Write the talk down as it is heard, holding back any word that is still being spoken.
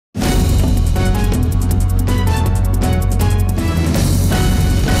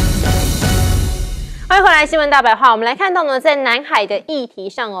来新闻大白话，我们来看到呢，在南海的议题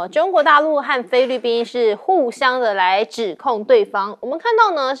上哦，中国大陆和菲律宾是互相的来指控对方。我们看到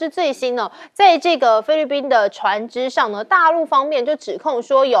呢是最新哦，在这个菲律宾的船只上呢，大陆方面就指控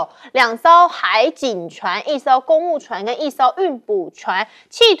说有2艘海警船、1艘公务船跟1艘运补船，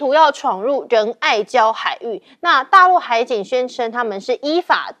企图要闯入仁爱礁海域。那大陆海警宣称他们是依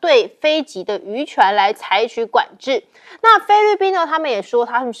法对飞籍的渔船来采取管制。那菲律宾呢，他们也说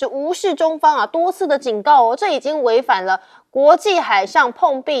他们是无视中方啊多次的警告哦，这已经违反了国际海上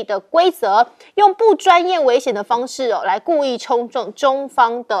碰壁的规则，用不专业危险的方式哦来故意冲撞中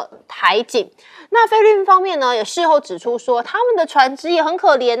方的海警。那菲律宾方面呢，也事后指出说，他们的船只也很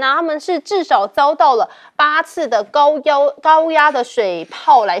可怜啊，他们是至少遭到了8次的高压的水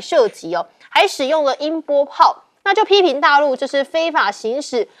炮来射击哦，还使用了音波炮。那就批评大陆这是非法行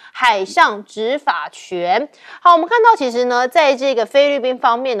使海上执法权。好，我们看到其实呢，在这个菲律宾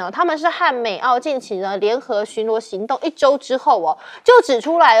方面呢，他们是和美澳进行了联合巡逻行动1周之后哦，就指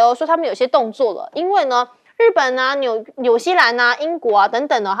出来哦，说他们有些动作了，因为呢，日本啊、纽西兰啊、英国啊等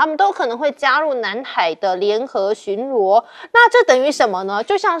等呢，他们都可能会加入南海的联合巡逻。那这等于什么呢？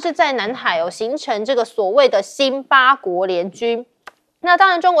就像是在南海哦，形成这个所谓的新8国联军。那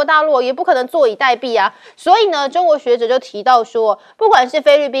当然，中国大陆也不可能坐以待毙啊，所以呢，中国学者就提到说，不管是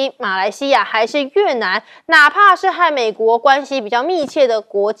菲律宾、马来西亚还是越南，哪怕是和美国关系比较密切的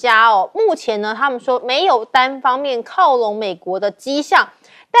国家哦，目前呢，他们说没有单方面靠拢美国的迹象。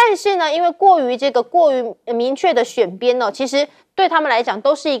但是呢，因为过于明确的选边哦，其实对他们来讲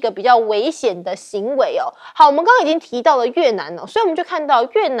都是一个比较危险的行为哦。好，我们刚刚已经提到了越南哦，所以我们就看到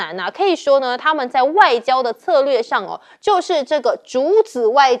越南啊，可以说呢，他们在外交的策略上哦，就是这个竹子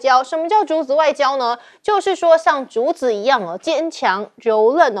外交。什么叫竹子外交呢？就是说像竹子一样哦，坚强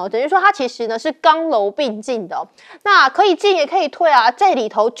柔韧哦，等于说它其实呢是刚柔并进的哦。那可以进也可以退啊，在里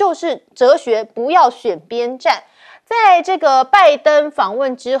头就是哲学，不要选边站。在这个拜登访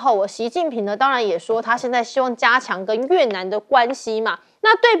问之后，习近平呢，当然也说他现在希望加强跟越南的关系嘛。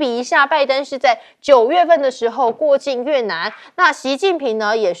那对比一下，拜登是在9月份的时候过境越南，那习近平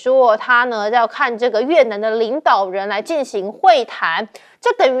呢也说他呢要看这个越南的领导人来进行会谈，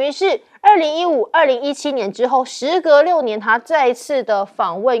这等于是2015、2017年之后，时隔6年，他再次的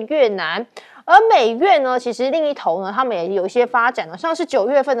访问越南。而美越呢，其实另一头呢，他们也有一些发展了，像是9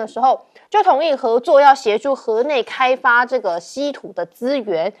月份的时候就同意合作，要协助河内开发这个稀土的资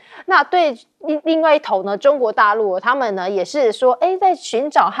源。那对另外一头呢，中国大陆他们呢也是说，在寻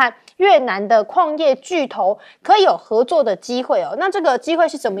找和越南的矿业巨头可以有合作的机会哦。那这个机会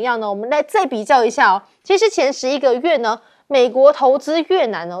是怎么样呢？我们来再比较一下哦。其实前11个月呢，美国投资越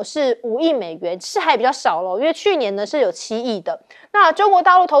南呢是5亿美元，是还比较少了，因为去年呢是有7亿的。那中国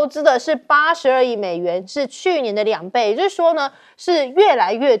大陆投资的是82亿美元，是去年的2倍，也就是说呢是越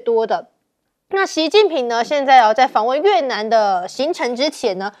来越多的。那习近平呢，现在在访问越南的行程之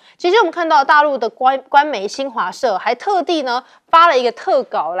前呢，其实我们看到大陆的官媒新华社还特地呢发了一个特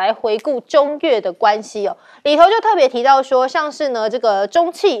稿来回顾中越的关系哦，里头就特别提到说，像是呢这个中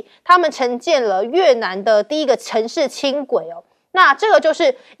汽他们承建了越南的第一个城市轻轨哦。那这个就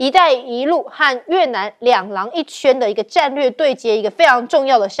是“一带一路”和越南2廊1圈的一个战略对接，一个非常重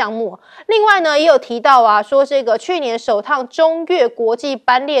要的项目。另外呢，也有提到啊，说这个去年首趟中越国际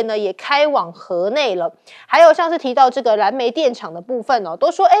班列呢也开往河内了。还有像是提到这个燃煤电厂的部分哦，都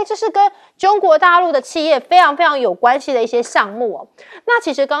说这是跟中国大陆的企业非常非常有关系的一些项目哦。那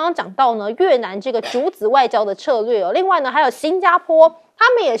其实刚刚讲到呢，越南这个竹子外交的策略哦，另外呢还有新加坡，他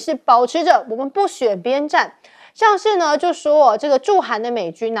们也是保持着我们不选边站。像是呢，就说这个驻韩的美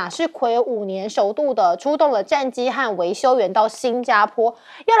军是睽5年首度的出动了战机和维修员到新加坡，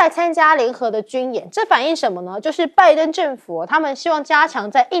要来参加联合的军演。这反映什么呢？就是拜登政府他们希望加强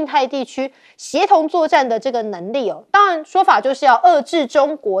在印太地区协同作战的这个能力哦。当然，说法就是要遏制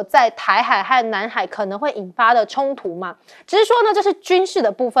中国在台海和南海可能会引发的冲突嘛。只是说呢，这是军事的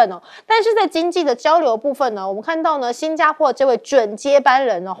部分哦。但是在经济的交流部分呢，我们看到呢，新加坡这位准接班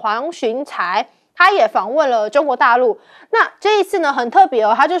人呢，黄循财。他也访问了中国大陆，那这一次呢很特别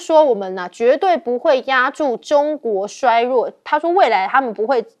哦，他就说我们绝对不会压住中国衰弱，他说未来他们不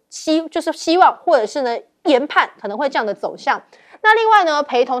会就是希望或者是呢研判可能会这样的走向。那另外呢，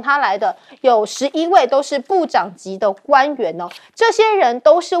陪同他来的有11位都是部长级的官员哦，这些人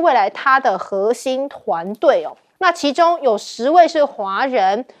都是未来他的核心团队哦。那其中有10位是华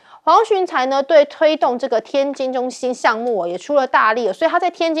人。黄循财呢，对推动这个天津中心项目也出了大力，所以他在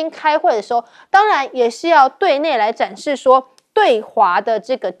天津开会的时候，当然也是要对内来展示说对华的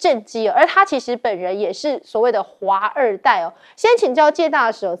这个政绩，而他其实本人也是所谓的华2代哦。先请教介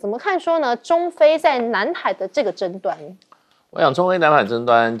大使怎么看说呢？中非在南海的这个争端？我想中菲南海争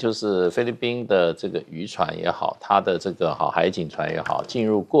端就是菲律宾的这个渔船也好，它的这个海警船也好，进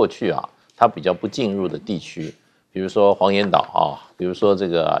入过去它比较不进入的地区，比如说黄岩岛比如说这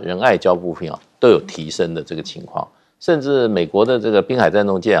个仁爱礁部分都有提升的这个情况，甚至美国的这个滨海战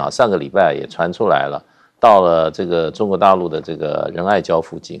斗舰上个礼拜也传出来了，到了这个中国大陆的这个仁爱礁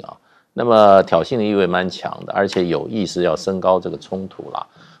附近那么挑衅的意味蛮强的，而且有意识要升高这个冲突啦。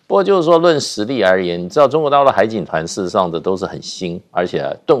不过就是说，论实力而言，你知道中国大陆海警团事实上的都是很新，而且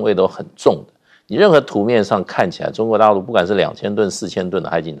吨位都很重的。你任何图面上看起来，中国大陆不管是2000吨、4000吨的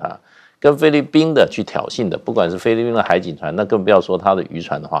海警团，跟菲律宾的去挑衅的，不管是菲律宾的海警船，那更不要说它的渔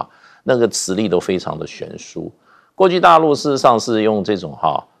船的话，那个实力都非常的悬殊。过去大陆事实上是用这种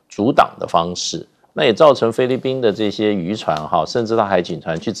阻挡的方式，那也造成菲律宾的这些渔船甚至它海警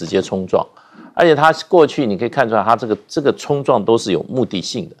船去直接冲撞。而且它过去你可以看出来，它这个冲撞都是有目的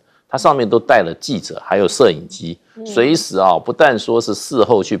性的，它上面都带了记者，还有摄影机，随时不但说是事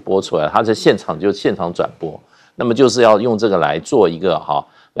后去播出来，它在现场就现场转播，那么就是要用这个来做一个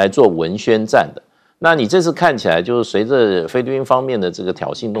来做文宣战的。那你这次看起来就是随着菲律宾方面的这个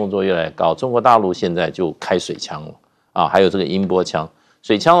挑衅动作越来越高，中国大陆现在就开水枪了还有这个音波枪。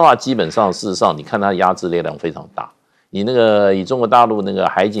水枪的话，基本上事实上你看它压制力量非常大。你以中国大陆那个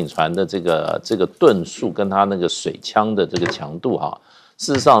海警船的这个吨数跟它那个水枪的这个强度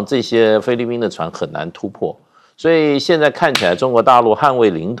事实上这些菲律宾的船很难突破，所以现在看起来中国大陆捍卫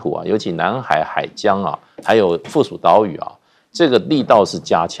领土尤其南海海疆还有附属岛屿这个力道是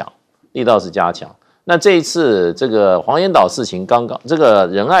加强。那这一次这个黄岩岛事情刚刚，这个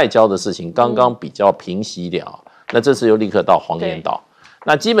仁爱礁的事情刚刚比较平息一点那这次又立刻到黄岩岛，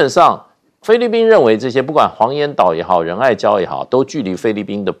那基本上。菲律宾认为这些不管黄岩岛也好，仁爱礁也好，都距离菲律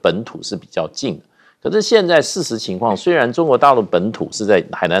宾的本土是比较近的。可是现在事实情况，虽然中国大陆本土是在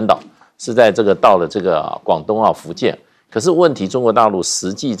海南岛，是在这个到了这个广东福建，可是问题中国大陆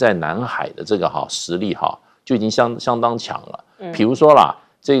实际在南海的这个实力就已经相当强了。比如说啦，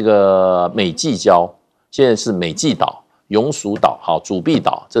这个美济礁现在是美济岛、永暑岛、主碧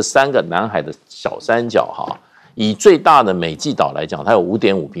岛这3个南海的小三角以最大的美济岛来讲，它有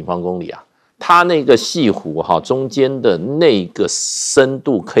5.5平方公里它那个西湖中间的那个深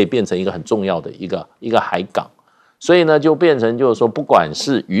度可以变成一个很重要的一个海港，所以呢就变成就是说，不管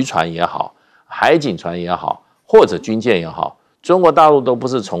是渔船也好，海警船也好，或者军舰也好，中国大陆都不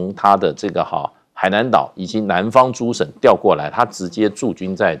是从它的这个海南岛以及南方诸省调过来，它直接驻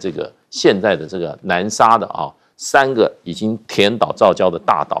军在这个现在的这个南沙的3个已经填岛造礁的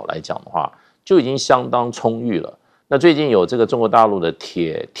大岛来讲的话，就已经相当充裕了。那最近有这个中国大陆的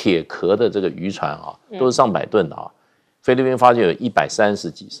铁壳的这个渔船都是上百吨的菲律宾发现有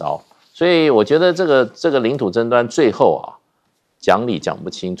130几艘，所以我觉得这个领土争端最后讲理讲不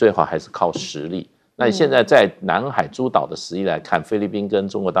清，最后还是靠实力。那现在在南海诸岛的实力来看，菲律宾跟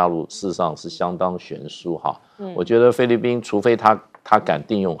中国大陆事实上是相当悬殊我觉得菲律宾除非他敢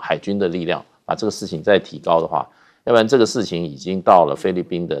定用海军的力量把这个事情再提高的话，要不然这个事情已经到了菲律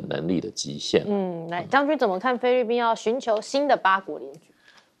宾的能力的极限。来，将军怎么看菲律宾要寻求新的8国联军？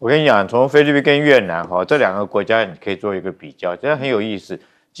我跟你讲，从菲律宾跟越南这2个国家，你可以做一个比较，这样很有意思。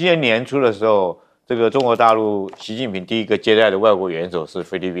今年年初的时候，这个中国大陆习近平第一个接待的外国元首是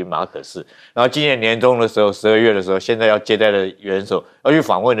菲律宾马可仕，然后今年年中的时候，12月的时候，现在要接待的元首要去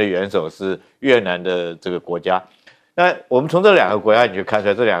访问的元首是越南的这个国家。那我们从这2个国家，你就看出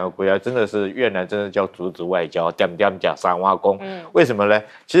来，这2个国家真的是越南真的叫竹子外交，点假三挖工。为什么呢？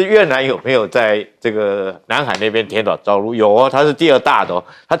其实越南有没有在这个南海那边填岛造陆？有它是第2大的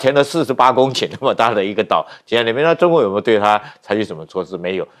它填了48公顷那么大的一个岛填在那边。那中国有没有对它采取什么措施？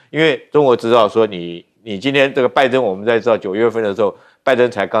没有，因为中国知道说你今天这个拜登，我们在知道9月份的时候。拜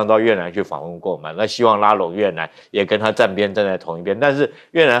登才刚到越南去访问过嘛，那希望拉拢越南，也跟他站在同一边。但是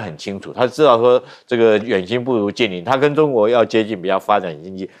越南很清楚，他知道说这个远亲不如近邻，他跟中国要接近，比较发展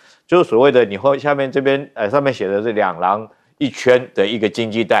经济，就是所谓的你下面这边上面写的是2廊1圈的一个经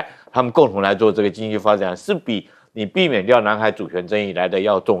济带，他们共同来做这个经济发展，是比你避免掉南海主权争议来的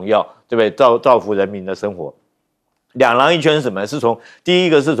要重要，对不对？造福人民的生活。2廊1圈是什么？是第一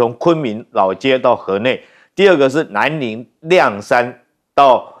个是从昆明老街到河内，第2个是南宁亮山。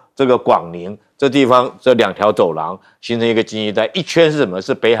到这个广宁这地方，这2条走廊形成一个经济带。1圈是什么？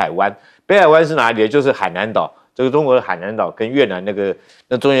是北海湾。北海湾是哪里？就是海南岛。这个中国的海南岛跟越南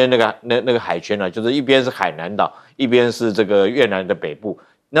那中间那个海圈就是一边是海南岛，一边是这个越南的北部。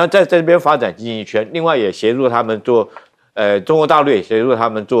那在这边发展经济圈，另外也协助他们做，中国大陆也协助他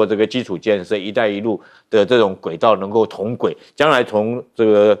们做这个基础建设，“一带一路”的这种轨道能够同轨，将来从这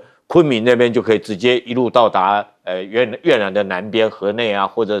个昆明那边就可以直接一路到达越南的南边河内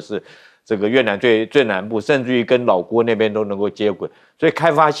或者是这个越南最南部，甚至于跟老挝那边都能够接轨，所以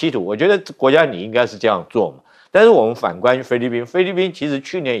开发稀土，我觉得国家你应该是这样做嘛。但是我们反观菲律宾，菲律宾其实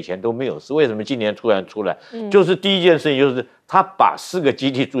去年以前都没有事，为什么今年突然出来？就是第一件事情就是他把4个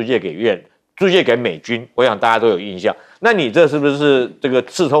基地租借给美军，我想大家都有印象。那你这是不是这个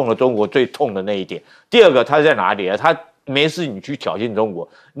刺痛了中国最痛的那一点？第二个，他在哪里啊？他没事你去挑衅中国，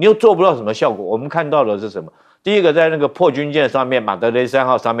你又做不到什么效果。我们看到的是什么？第一个，在那个破军舰上面，马德雷3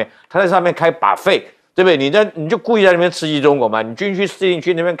号上面，他在上面开buffet，对不对？你就故意在那边刺激中国嘛？你军区司令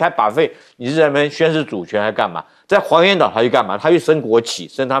去那边开buffet，你是在那边宣示主权还干嘛？在黄岩岛他去干嘛？他去升国旗，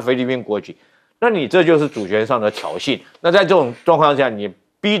升他菲律宾国旗。那你这就是主权上的挑衅。那在这种状况下，你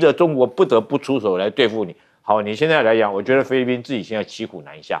逼着中国不得不出手来对付你。好，你现在来讲，我觉得菲律宾自己现在骑虎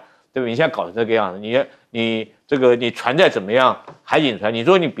难下，对不对？你现在搞成这个样子，你船再怎么样，海警船，你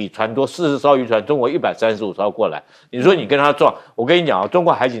说你比船多40艘渔船，中国135艘过来，你说你跟他撞，我跟你讲啊，中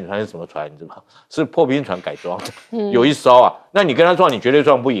国海警船是什么船？你知道吗？是破冰船改装的，有1艘啊。那你跟他撞，你绝对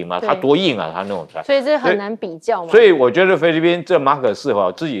撞不赢嘛，他多硬啊，他那种船。所以这很难比较嘛。所以我觉得菲律宾这马可仕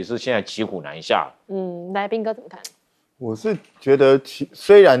自己是现在骑虎难下。来宾哥怎么看？我是觉得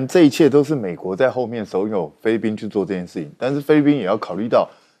虽然这一切都是美国在后面怂恿菲律宾去做这件事情，但是菲律宾也要考虑到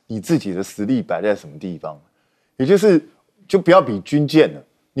你自己的实力摆在什么地方，也就不要比军舰了，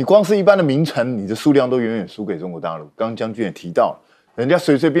你光是一般的民船，你的数量都远远输给中国大陆。刚刚将军也提到了，人家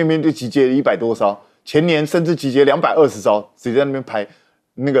随随便便就集结了100多艘，前年甚至集结220艘，直接在那边排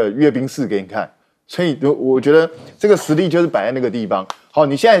那个阅兵式给你看。所以我觉得这个实力就是摆在那个地方。好，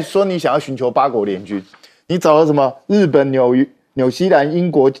你现在说你想要寻求8国联军，你找到什么日本、纽西兰、英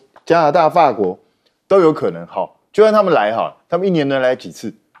国、加拿大、法国都有可能。好，就算他们来好，他们1年能来几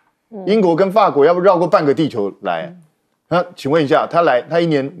次？英国跟法国要不绕过半个地球来？那请问一下，他1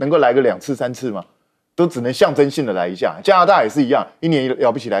年能够来个2次3次吗？都只能象征性的来一下。加拿大也是一样，1年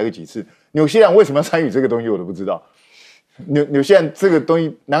了不起来个几次。纽西兰为什么要参与这个东西，我都不知道。纽西兰这个东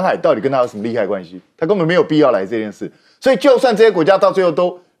西，南海到底跟他有什么利害关系？他根本没有必要来这件事。所以，就算这些国家到最后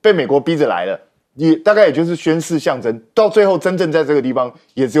都被美国逼着来了，大概也就是宣示象征。到最后，真正在这个地方，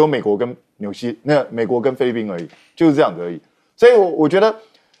也只有美国跟美国跟菲律宾而已，就是这样子而已。所以我觉得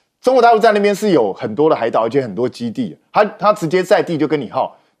中国大陆在那边是有很多的海岛，而且很多基地，他直接在地就跟你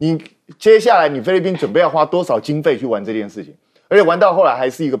耗。你接下来你菲律宾准备要花多少经费去玩这件事情，而且玩到后来还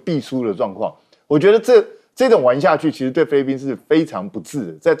是一个必输的状况。我觉得这种玩下去，其实对菲律宾是非常不智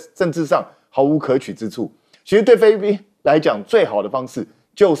的，在政治上毫无可取之处。其实对菲律宾来讲，最好的方式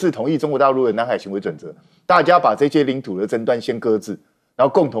就是同意中国大陆的南海行为准则，大家把这些领土的争端先搁置，然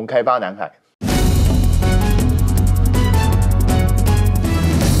后共同开发南海。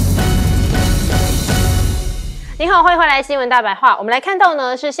您好，欢迎回来新闻大白话。我们来看到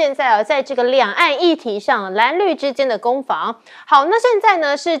呢，是现在在这个两岸议题上，蓝绿之间的攻防。好，那现在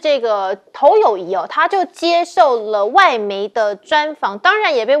呢是这个侯友宜他就接受了外媒的专访，当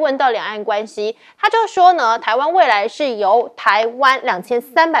然也被问到两岸关系，他就说呢，台湾未来是由台湾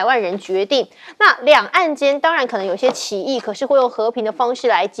2300万人决定。那两岸间当然可能有些歧义，可是会用和平的方式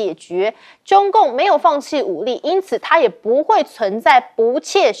来解决。中共没有放弃武力，因此他也不会存在不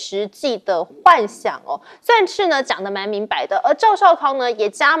切实际的幻想算是呢讲得蛮明白的。而赵少康呢也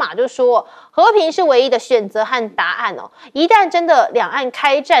加码就说，和平是唯一的选择和答案一旦真的两岸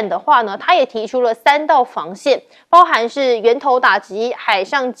开战的话呢，他也提出了3道防线，包含是源头打击、海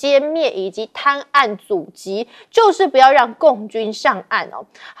上歼灭以及滩岸阻击，就是不要让共军上岸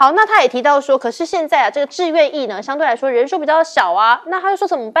好，那他也提到说，可是现在这个志愿役呢相对来说人数比较少那他就说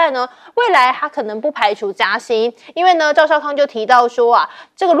怎么办呢？未来他可能不排除加薪，因为呢赵少康就提到说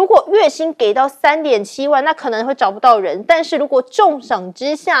这个如果月薪给到3.7万，那可能会找不到人，但是如果重赏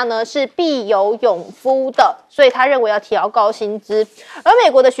之下呢是必有勇夫的，所以他认为要调高薪资。而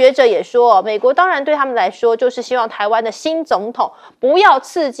美国的学者也说，美国当然对他们来说就是希望台湾的新总统不要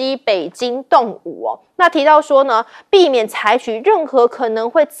刺激北京动武那提到说呢，避免采取任何可能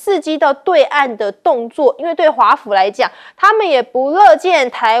会刺激到对岸的动作，因为对华府来讲，他们也不乐见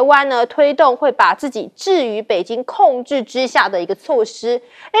台湾呢推动会把自己置于北京控制之下的一个措施。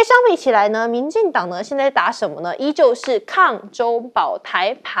相比起来呢，民进党呢现在打什么呢？依旧是抗中保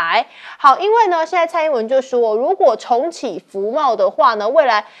台牌。好，因为呢现在蔡英文就说，如果重启服贸的话呢，未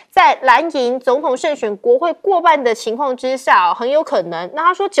来在蓝营总统胜选国会过半的情况之下很有可能，那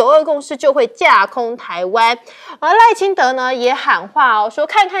他说9·2共识就会架空台湾。而赖清德呢也喊话说，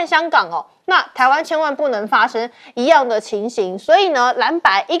看看香港那台湾千万不能发生一样的情形。所以呢蓝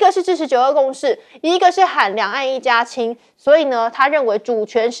白一个是支持9·2共识，一个是喊两岸一家亲，所以呢他认为主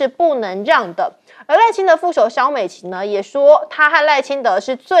权是不能让的。而赖清德副手萧美琴呢也说，他和赖清德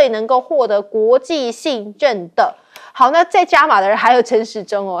是最能够获得国际信任的。好，那再加码的人还有陈时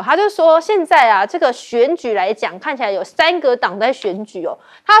中哦，他就说现在啊，这个选举来讲，看起来有3个党在选举哦。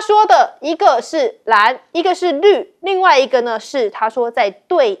他说的一个是蓝，一个是绿，另外一个呢是他说在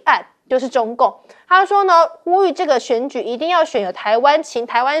对岸，就是中共。他说呢，呼吁这个选举一定要选有台湾情、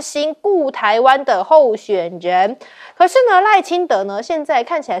台湾心、顾台湾的候选人。可是呢，赖清德呢，现在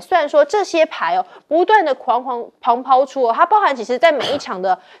看起来虽然说这些牌哦，不断的狂抛出哦，它包含其实在每一场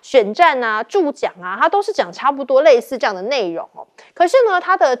的选战啊、助讲啊，它都是讲差不多类似这样的内容哦。可是呢，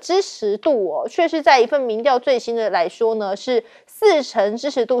它的支持度哦，却是在一份民调最新的来说呢，是40%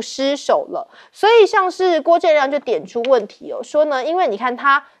支持度失守了。所以像是郭建亮就点出问题哦，说呢，因为你看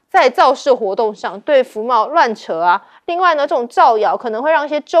他在造势活动上对服贸乱扯啊，另外呢，这种造谣可能会让一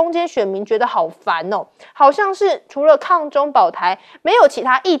些中间选民觉得好烦哦，好像是除了抗中保台没有其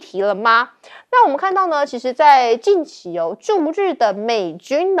他议题了吗？那我们看到呢，其实在近期哦，驻日的美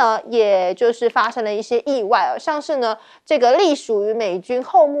军呢，也就是发生了一些意外哦，像是呢，这个隶属于美军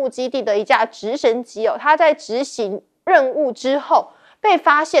后木基地的一架直升机哦，它在执行任务之后被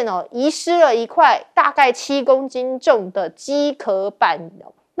发现哦，遗失了一块大概7公斤重的机壳板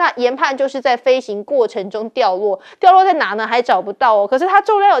哦。那研判就是在飞行过程中掉落在哪呢？还找不到哦。可是它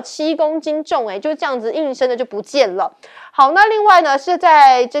重量有7公斤重，就这样子应声的就不见了。好，那另外呢是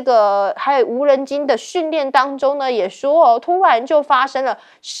在这个还有无人机的训练当中呢，也说哦，突然就发生了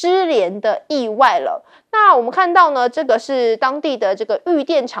失联的意外了。那我们看到呢，这个是当地的这个玉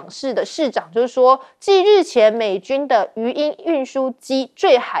电厂市的市长，就是说，继日前美军的鱼鹰运输机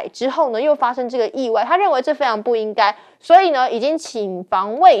坠海之后呢，又发生这个意外，他认为这非常不应该，所以呢，已经请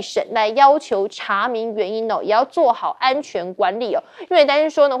防卫省来要求查明原因哦，也要做好安全管理哦，因为担心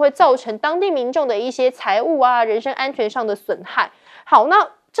说呢，会造成当地民众的一些财物啊、人身安全上的损害。好，那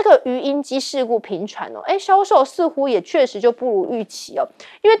这个鱼鹰机事故频传哦，销售似乎也确实就不如预期哦，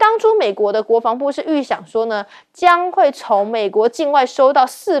因为当初美国的国防部是预想说呢，将会从美国境外收到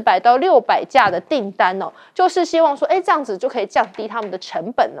400到600架的订单哦，就是希望说，这样子就可以降低他们的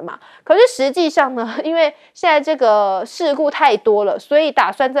成本了嘛。可是实际上呢，因为现在这个事故太多了，所以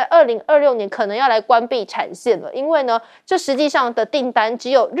打算在2026年可能要来关闭产线了，因为呢，这实际上的订单只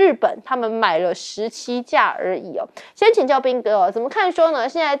有日本他们买了17架而已哦。先请教彬哥哦，怎么看说呢？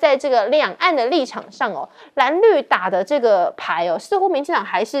现在在这个两岸的立场上哦，蓝绿打的这个牌哦，似乎民进党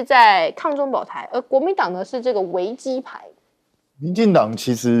还是在抗中保台，而国民党呢是这个危机牌。民进党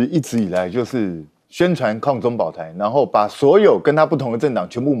其实一直以来就是宣传抗中保台，然后把所有跟他不同的政党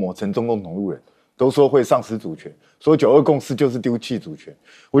全部抹成中共同路人，都说会丧失主权，说9·2共识就是丢弃主权。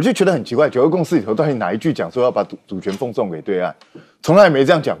我就觉得很奇怪，9·2共识里头到底哪一句讲说要把主权奉送给对岸？从来没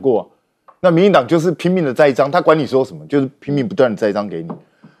这样讲过啊。那民进党就是拼命的栽赃，他管你说什么，就是拼命不断的栽赃给你。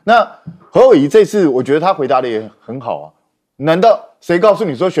那何友宜这次我觉得他回答的也很好啊，难道谁告诉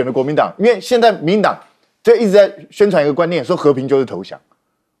你说选了国民党？因为现在民进党就一直在宣传一个观念，说和平就是投降。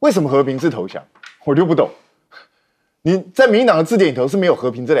为什么和平是投降？我就不懂。你在民进党的字典里头是没有和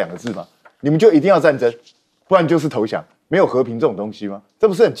平这2个字吗？你们就一定要战争，不然就是投降，没有和平这种东西吗？这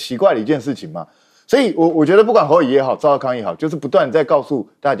不是很奇怪的一件事情吗？所以我觉得不管侯友宜也好，赵少康也好，就是不断在告诉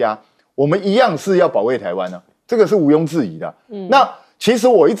大家，我们一样是要保卫台湾啊，这个是毋庸置疑的。那其实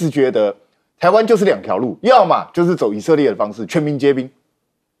我一直觉得，台湾就是2条路，要么就是走以色列的方式，全民皆兵，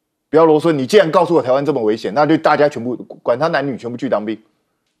不要啰嗦。你既然告诉我台湾这么危险，那就大家全部管他男女全部去当兵，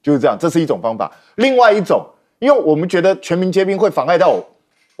就是这样，这是一种方法。另外一种，因为我们觉得全民皆兵会妨碍到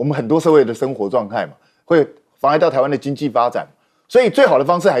我们很多社会的生活状态嘛，会妨碍到台湾的经济发展，所以最好的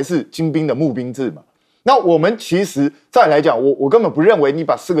方式还是精兵的募兵制嘛。那我们其实再来讲，我根本不认为你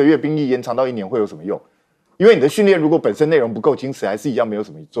把4个月兵役延长到1年会有什么用。因为你的训练如果本身内容不够精实，还是一样没有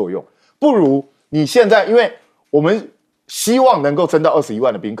什么作用。不如你现在，因为我们希望能够征到21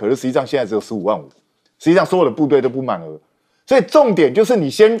万的兵，可是实际上现在只有15万5，实际上所有的部队都不满额。所以重点就是你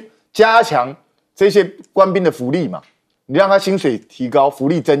先加强这些官兵的福利嘛，你让他薪水提高，福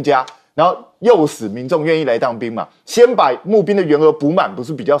利增加，然后诱使民众愿意来当兵嘛。先把募兵的员额补满，不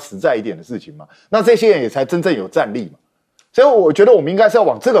是比较实在一点的事情嘛？那这些人也才真正有战力嘛。所以我觉得我们应该是要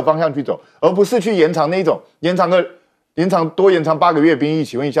往这个方向去走，而不是去延长那种延长8个月兵役。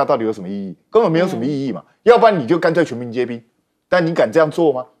请问一下，到底有什么意义？根本没有什么意义嘛。要不然你就干脆全民皆兵，但你敢这样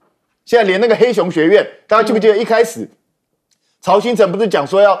做吗？现在连那个黑熊学院，大家记不记得一开始曹兴诚不是讲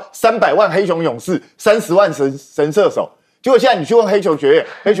说要300万黑熊勇士，30万神射手？结果现在你去问黑熊学院，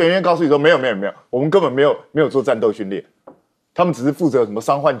黑熊学院告诉你说没有，我们根本没有做战斗训练，他们只是负责什么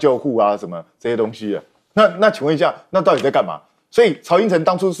伤患救护啊什么这些东西啊。那请问一下，那到底在干嘛？所以曹英成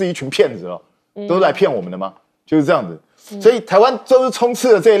当初是一群骗子哦，都是来骗我们的吗？就是这样子。所以台湾都是充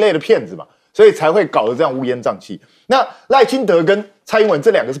斥了这一类的骗子嘛，所以才会搞得这样乌烟瘴气。那赖清德跟蔡英文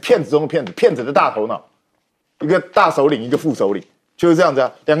这2个是骗子中的骗子，骗子的大头脑。一个大首领，一个副首领，就是这样子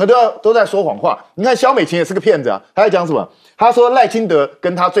啊，两个都在说谎话。你看萧美琴也是个骗子啊，他在讲什么？他说赖清德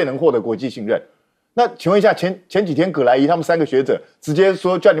跟他最能获得国际信任。那请问一下，前几天葛莱仪他们3个学者直接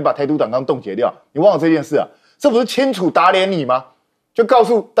说叫你把台独党纲冻结掉，你忘了这件事啊？这不是清楚打脸你吗？就告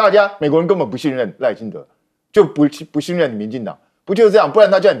诉大家，美国人根本不信任赖清德，就不信任你民进党，不就是这样？不然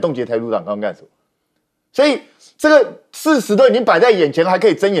他叫你冻结台独党纲干什么？所以这个事实都已经摆在眼前，还可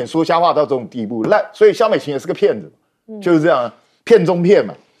以睁眼说瞎话到这种地步，所以萧美琴也是个骗子，就是这样，骗中骗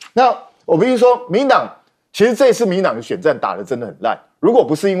嘛。那我必须说，民进党其实这一次民进党的选战打得真的很烂。如果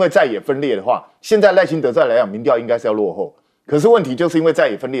不是因为在野分裂的话，现在赖清德再来讲，民调应该是要落后。可是问题就是因为在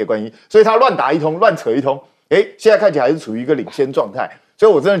野分裂的关系，所以他乱打一通，乱扯一通。现在看起来还是处于一个领先状态。所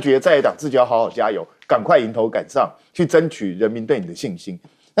以我真的觉得在野党自己要好好加油，赶快迎头赶上，去争取人民对你的信心。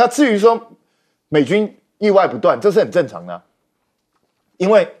那至于说美军意外不断，这是很正常的，因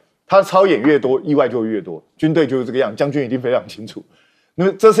为他操演越多，意外就越多。军队就是这个样，将军一定非常清楚。那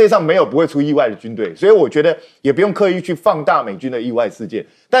么这世界上没有不会出意外的军队，所以我觉得也不用刻意去放大美军的意外事件。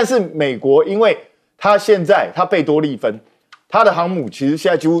但是美国，因为他现在他贝多利分，他的航母其实现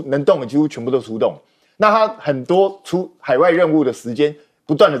在几乎能动的几乎全部都出动，那他很多出海外任务的时间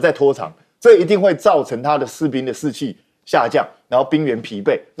不断的在拖长，这一定会造成他的士兵的士气下降，然后兵员疲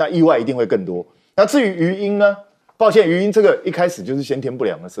惫，那意外一定会更多。那至于鱼鹰呢？抱歉，鱼鹰这个一开始就是先天不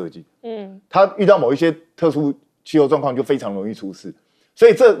良的设计，他遇到某一些特殊气候状况就非常容易出事。所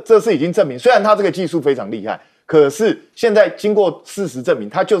以这是已经证明，虽然他这个技术非常厉害，可是现在经过事实证明，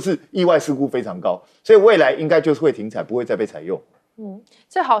它就是意外事故非常高，所以未来应该就是会停采，不会再被采用。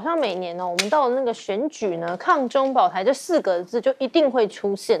这好像每年我们到了那个选举呢，抗中保台这4个字就一定会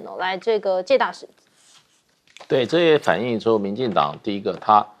出现来，这个介大使。对，这也反映出民进党第一个，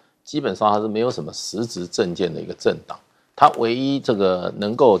它基本上它是没有什么实质政见的一个政党，它唯一这个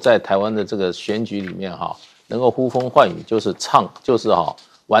能够在台湾的这个选举里面能够呼风唤雨，就是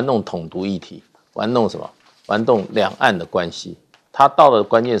玩弄统独议题，玩弄什么？玩弄两岸的关系。他到了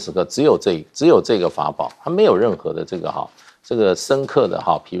关键时刻，只有这个法宝，他没有任何的这个深刻的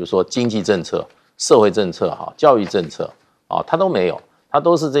比如说经济政策、社会政策教育政策他都没有，他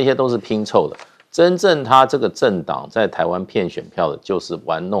这些都是拼凑的。真正他这个政党在台湾骗选票的，就是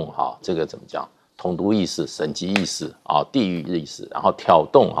玩弄这个怎么讲？统独意识、省级意识地域意识，然后挑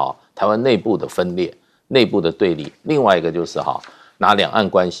动台湾内部的分裂。内部的对立，另外一个就是拿两岸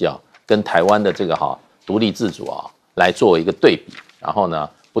关系跟台湾的这个独立自主来作为一个对比，然后呢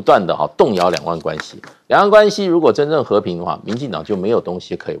不断的动摇两岸关系。两岸关系如果真正和平的话，民进党就没有东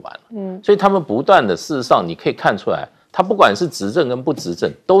西可以玩了。所以他们不断的，事实上你可以看出来，他不管是执政跟不执政，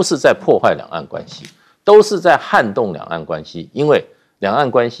都是在破坏两岸关系，都是在撼动两岸关系。因为两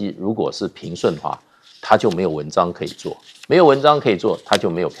岸关系如果是平顺的话，他就没有文章可以做，没有文章可以做，他就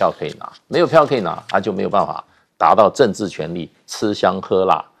没有票可以拿，没有票可以拿，他就没有办法达到政治权力，吃香喝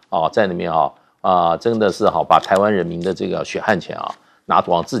辣在里面真的是把台湾人民的这个血汗钱拿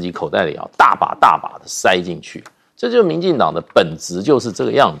往自己口袋里大把的塞进去，这就是民进党的本质，就是这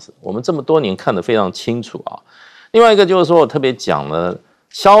个样子。我们这么多年看得非常清楚另外一个就是说，我特别讲了，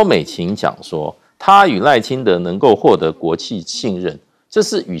萧美琴讲说，他与赖清德能够获得国际信任，这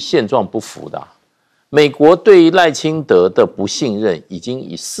是与现状不符的美国对于赖清德的不信任已经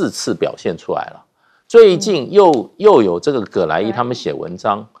以4次表现出来了。最近又有这个葛莱仪他们写文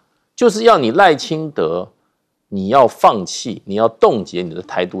章，就是要你赖清德，你要放弃，你要冻结你的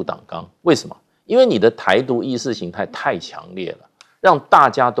台独党纲。为什么？因为你的台独意识形态太强烈了，让大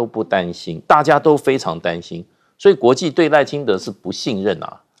家都不担心，大家都非常担心，所以国际对赖清德是不信任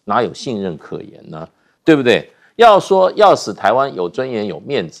哪有信任可言呢？对不对？要说要使台湾有尊严有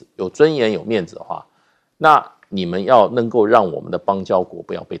面子，有尊严有面子的话，那你们要能够让我们的邦交国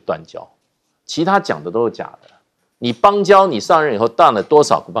不要被断交，其他讲的都是假的。你邦交，你上任以后断了多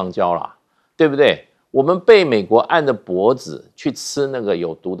少个邦交啦，对不对？我们被美国按着脖子去吃那个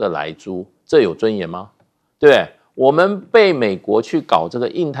有毒的莱猪，这有尊严吗？对不对？我们被美国去搞这个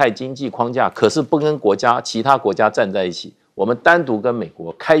印太经济框架，可是不跟其他国家站在一起，我们单独跟美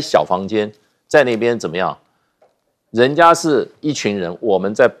国开小房间，在那边怎么样？人家是一群人，我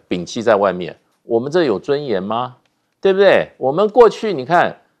们在摒弃在外面。我们这有尊严吗？对不对？我们过去你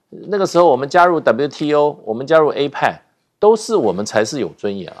看那个时候，我们加入 WTO， 我们加入 APEC， 都是我们才是有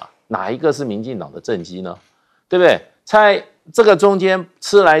尊严哪一个是民进党的政绩呢？对不对？在这个中间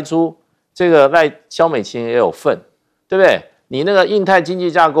吃莱猪，这个萧美琴也有份，对不对？你那个印太经济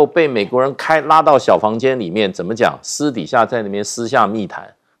架构被美国人拉到小房间里面，怎么讲？私底下在那边私下密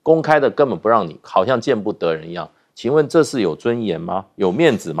谈，公开的根本不让你，好像见不得人一样。请问这是有尊严吗？有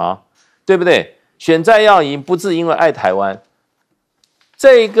面子吗？对不对？选战要赢，不是因为爱台湾。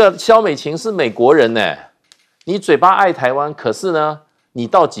这个萧美琴是美国人呢，你嘴巴爱台湾，可是呢，你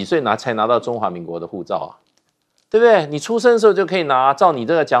到几岁才拿到中华民国的护照啊？对不对？你出生的时候就可以拿，照你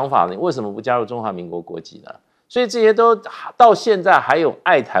这个讲法，你为什么不加入中华民国国籍呢？所以这些都到现在还有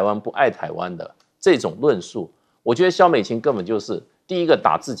爱台湾不爱台湾的这种论述，我觉得萧美琴根本就是第一个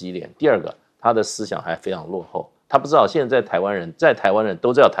打自己脸，第二个他的思想还非常落后，他不知道现在台湾人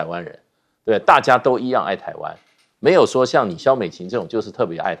都叫台湾人，对，大家都一样爱台湾，没有说像你萧美琴这种就是特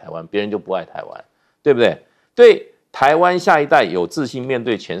别爱台湾，别人就不爱台湾，对不对？对台湾下一代有自信面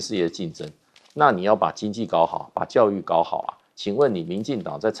对全世界的竞争，那你要把经济搞好，把教育搞好啊。请问你民进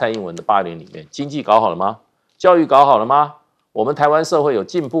党在蔡英文的8年里面，经济搞好了吗？教育搞好了吗？我们台湾社会有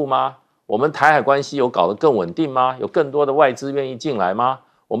进步吗？我们台海关系有搞得更稳定吗？有更多的外资愿意进来吗？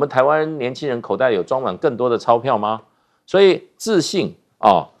我们台湾年轻人口袋有装满更多的钞票吗？所以自信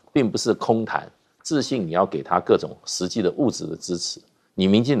并不是空谈，自信你要给他各种实际的物质的支持。你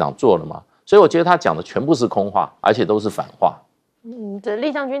民进党做了吗？所以我觉得他讲的全部是空话，而且都是反话。这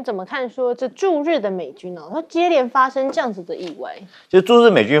厉将军怎么看说这驻日的美军呢？他接连发生这样子的意外，就驻日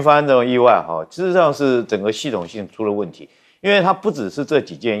美军发生这种意外事实上是整个系统性出了问题，因为它不只是这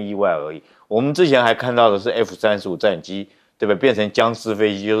几件意外而已。我们之前还看到的是 F-35战机，对吧？变成僵尸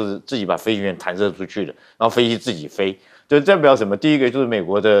飞机，就是自己把飞行员弹射出去了，然后飞机自己飞，就代表什么？第一个就是美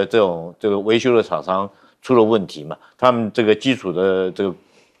国的这个维修的厂商出了问题嘛，他们这个基础的这个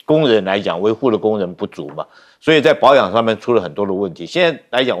工人来讲，维护的工人不足嘛。所以在保养上面出了很多的问题。现在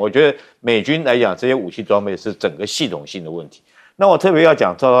来讲，我觉得美军来讲，这些武器装备是整个系统性的问题。那我特别要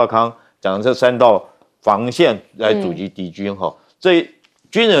讲赵少康讲的这3道防线来阻击敌军这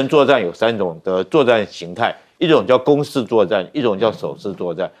军人作战有3种的作战形态，一种叫攻势作战，一种叫守势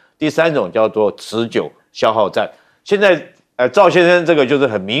作战，第3种叫做持久消耗战。现在赵先生这个就是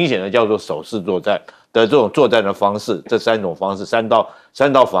很明显的叫做守势作战的这种作战的方式，这3种方式3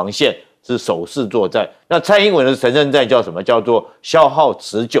道防线。是守势作战，那蔡英文的神圣战叫什么？叫做消耗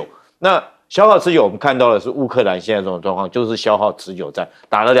持久。那消耗持久，我们看到的是乌克兰现在这种状况，就是消耗持久战，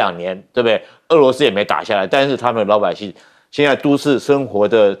打了2年，对不对？俄罗斯也没打下来，但是他们的老百姓现在都市生活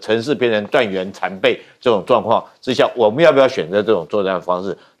的城市变成断垣残壁这种状况之下，我们要不要选择这种作战方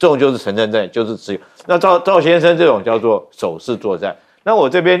式？这种就是神圣战，就是持久。那赵先生这种叫做守势作战。那我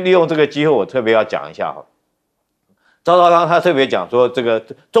这边利用这个机会，我特别要讲一下赵少康他特别讲说，这个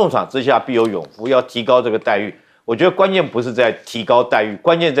重赏之下必有勇夫，要提高这个待遇。我觉得关键不是在提高待遇，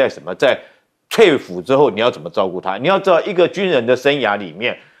关键在什么？在退伍之后你要怎么照顾他？你要知道，一个军人的生涯里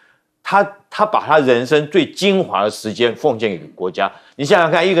面，他把他人生最精华的时间奉献给国家。你想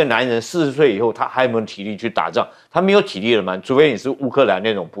想看，一个男人40岁以后，他还有没有体力去打仗？他没有体力了嘛？除非你是乌克兰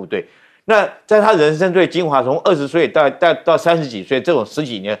那种部队。那在他人生最精华，从20岁到30几岁这种10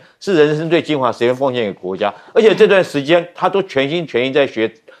几年，是人生最精华时间奉献给国家，而且这段时间他都全心全意在学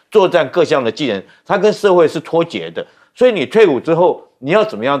作战各项的技能，他跟社会是脱节的。所以你退伍之后，你要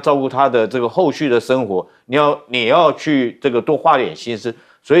怎么样照顾他的这个后续的生活？你要去这个多花点心思。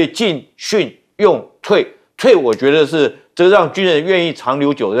所以进训用退，我觉得是这让军人愿意长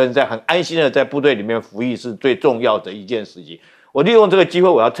留久任，在很安心的在部队里面服役是最重要的一件事情。我利用这个机会，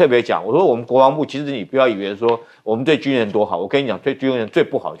我要特别讲，我说我们国防部其实你不要以为说我们对军人多好，我跟你讲，对军人最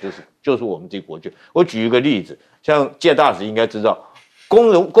不好就是我们这国军。我举一个例子，像介大使应该知道，公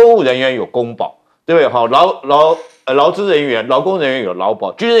务人员有公保，对不对？好，劳资人员、劳工人员有劳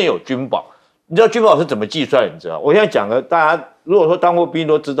保，军人有军保。你知道军保是怎么计算？你知道？我现在讲的，大家如果说当过兵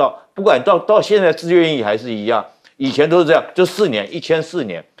都知道，不管到现在自愿役还是一样，以前都是这样，就4年，一签4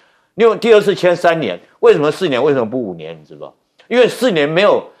年，第2次签3年，为什么4年？为什么不5年？你知道？因为4年没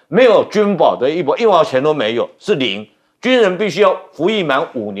有军保的1毛钱都没有，是0。军人必须要服役满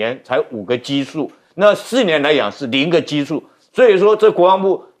5年才5个基数，那4年来讲是0个基数。所以说，这国防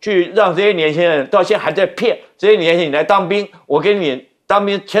部去让这些年轻人到现在还在骗这些年轻人来当兵，我给你当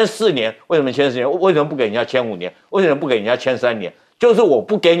兵签4年，为什么签4年？为什么不给人家签5年？为什么不给人家签3年？就是我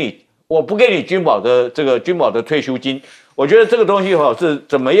不给你军保的这个军保的退休金。我觉得这个东西是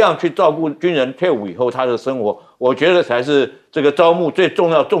怎么样去照顾军人退伍以后他的生活，我觉得才是这个招募最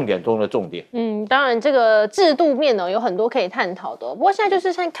重要重点中的重点。当然这个制度面有很多可以探讨的。不过现在就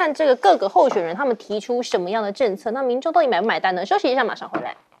是看这个各个候选人他们提出什么样的政策，那民众到底买不买单呢？休息一下，马上回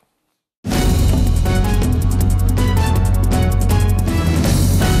来。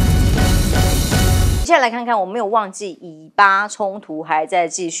下来看看，我没有忘记以巴冲突还在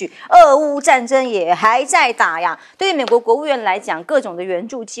继续，俄乌战争也还在打呀。对于美国国务院来讲，各种的援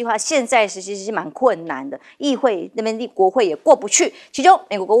助计划现在其实是蛮困难的，议会那边国会也过不去。其中，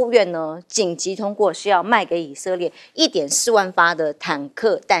美国国务院呢紧急通过是要卖给以色列1.4万发的坦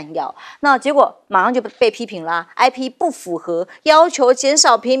克弹药，那结果马上就被批评啦 ，IP 不符合要求减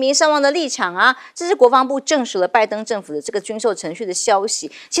少平民伤亡的立场啊。这是国防部证实了拜登政府的这个军售程序的消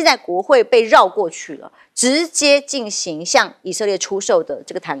息，现在国会被绕过去了，直接进行向以色列出售的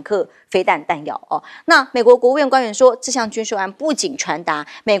这个坦克飞弹弹药哦。那美国国务院官员说，这项军售案不仅传达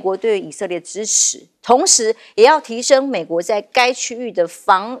美国对以色列支持，同时也要提升美国在该区域的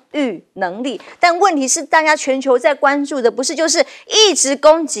防御能力。但问题是，大家全球在关注的不是就是一直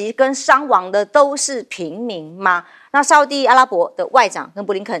攻击跟伤亡的都是平民吗？那沙烏地阿拉伯的外长跟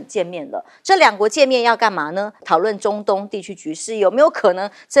布林肯见面了，这两国见面要干嘛呢？讨论中东地区局势有没有可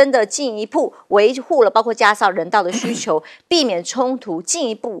能真的进一步维护了包括加沙人道的需求，避免冲突进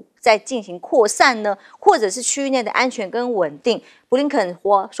一步再进行扩散呢？或者是区域内的安全跟稳定？布林肯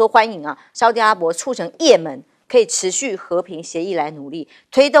说欢迎沙烏地阿拉伯促成也门可以持续和平协议来努力，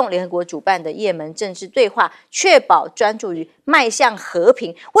推动联合国主办的也门政治对话，确保专注于迈向和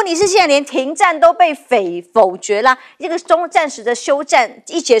平。问题是现在连停战都被否决啦，这个暂时的休战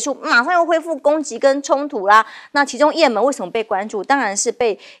一结束，马上又恢复攻击跟冲突啦。那其中也门为什么被关注？当然是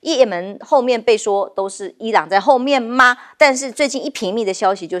被也门后面被说都是伊朗在后面吗？但是最近一频密的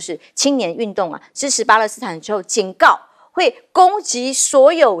消息就是青年运动支持巴勒斯坦之后警告，会攻击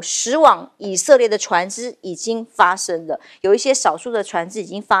所有驶往以色列的船只已经发生了，有一些少数的船只已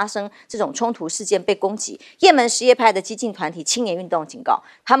经发生这种冲突事件被攻击。也门什叶派的激进团体青年运动警告，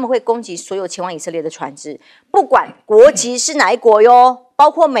他们会攻击所有前往以色列的船只，不管国籍是哪一国哟，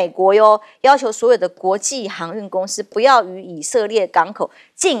包括美国哟，要求所有的国际航运公司不要与以色列港口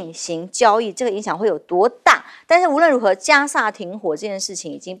进行交易。这个影响会有多大？但是无论如何，加萨停火这件事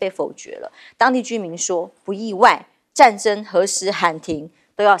情已经被否决了。当地居民说不意外。战争何时喊停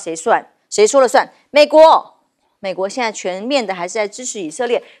都要谁算？谁说了算？美国现在全面的还是在支持以色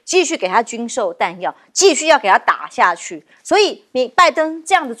列，继续给他军售弹药，继续要给他打下去。所以拜登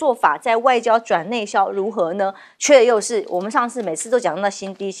这样的做法，在外交转内销如何呢？却又是我们上次每次都讲到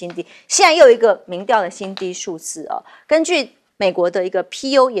新低，现在又有一个民调的新低数字根据美国的一个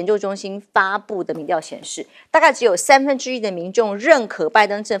PU 研究中心发布的民调显示，大概只有1/3的民众认可拜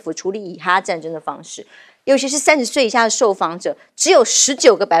登政府处理以哈战争的方式。尤其是30岁以下的受访者，只有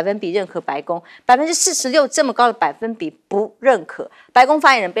19个百分比认可白宫，46%这么高的百分比不认可。白宫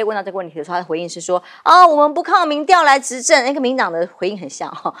发言人被问到这个问题的时候，他的回应是说：“我们不靠民调来执政。”那个民党的回应很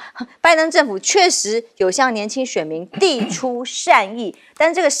像拜登政府确实有向年轻选民递出善意，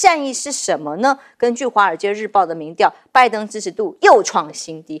但这个善意是什么呢？根据《华尔街日报》的民调，拜登支持度又创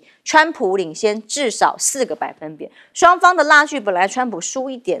新低，川普领先至少4个百分点。双方的拉锯本来川普输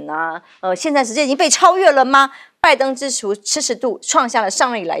一点现在直接已经被超越了吗？拜登支持度创下了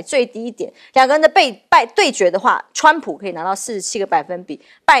上任以来最低点，两个人的对决的话，川普可以拿到47个百分比，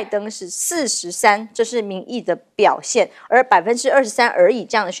拜登是43，这是民意的表现，而23%而已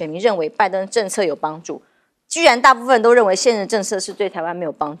这样的选民认为拜登政策有帮助。居然大部分都认为现任政策是对台湾没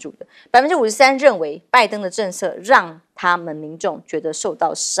有帮助的，53%认为拜登的政策让他们民众觉得受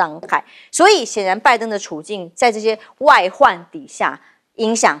到伤害，所以显然拜登的处境在这些外患底下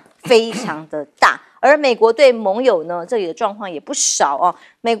影响非常的大。而美国对盟友呢，这里的状况也不少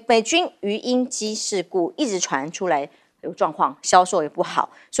美军鱼鹰机事故一直传出来有状况，销售也不好，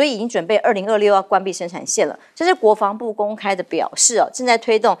所以已经准备2026要关闭生产线了。这是国防部公开的表示正在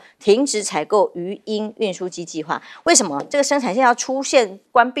推动停止采购鱼鹰运输机计划。为什么这个生产线要出现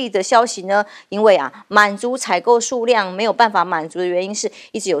关闭的消息呢？因为满足采购数量没有办法满足的原因是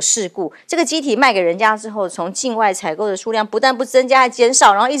一直有事故。这个机体卖给人家之后，从境外采购的数量不但不增加还减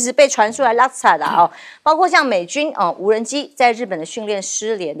少，然后一直被传出来拉扯的包括像美军无人机在日本的训练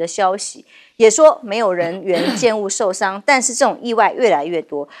失联的消息。也说没有人员建物受伤，但是这种意外越来越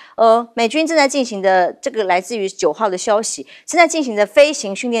多。美军正在进行的这个来自于9号的消息，正在进行的飞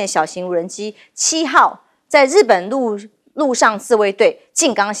行训练小型无人机7号在日本陆上自卫队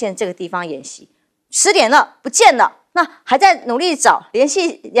静冈县这个地方演习，失联了，不见了。那还在努力找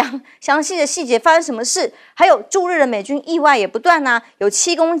详细的细节发生什么事，还有驻日的美军意外也不断有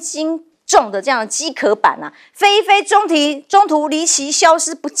7公斤重的这样的机壳板飞一飞中途离奇消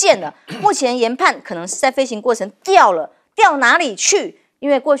失不见了。目前研判可能是在飞行过程掉了，掉哪里去？因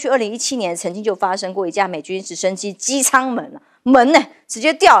为过去2017年曾经就发生过一架美军直升机机舱门直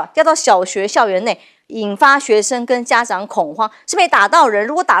接掉到小学校园内，引发学生跟家长恐慌，是没打到人，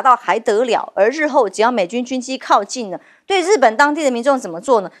如果打到还得了？而日后只要美军军机靠近了，对日本当地的民众怎么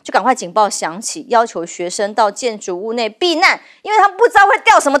做呢？就赶快警报响起，要求学生到建筑物内避难，因为他们不知道会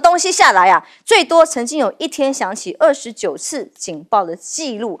掉什么东西下来啊！最多曾经有一天响起29次警报的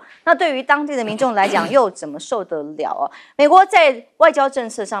记录，那对于当地的民众来讲，又怎么受得了啊？美国在外交政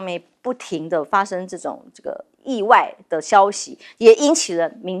策上面不停的发生这个意外的消息，也引起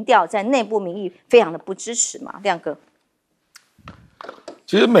了民调在内部民意非常的不支持嘛。亮哥，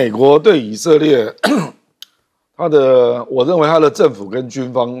其实美国对以色列，我认为他的政府跟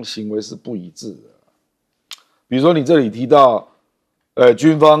军方行为是不一致的。比如说你这里提到，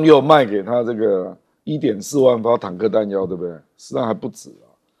军方又卖给他这个1.4万发坦克弹药，对不对？实际上还不止啊，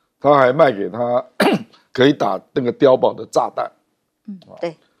他还卖给他可以打那个碉堡的炸弹。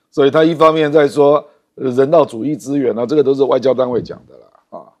对。所以他一方面在说人道主义支援啊，这个都是外交单位讲的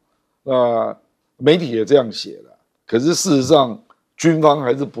啦啊，那媒体也这样写了。可是事实上，军方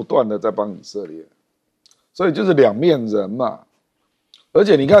还是不断的在帮以色列，所以就是两面人嘛。而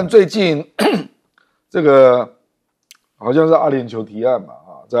且你看最近这个好像是阿联酋提案嘛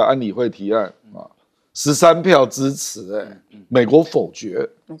啊，在安理会提案啊，13票支持美国否决，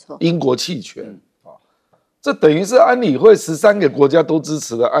没错，英国弃权。这等于是安理会13个国家都支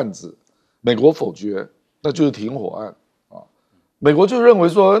持的案子，美国否决，那就是停火案啊。美国就认为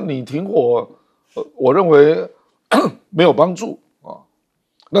说你停火，我认为没有帮助啊。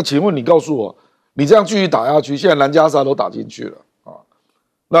那请问你告诉我，你这样继续打下去，现在南加沙都打进去了啊，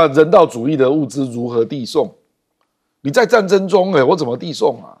那人道主义的物资如何递送？你在战争中，我怎么递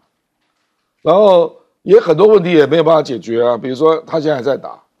送啊？然后也很多问题也没有办法解决啊，比如说他现在还在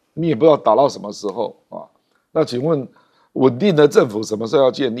打，你也不知道打到什么时候啊。那请问，稳定的政府什么时候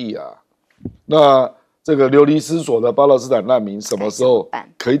要建立啊？那这个流离失所的巴勒斯坦难民什么时候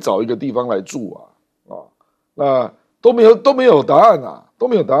可以找一个地方来住啊？那都没有答案啊，都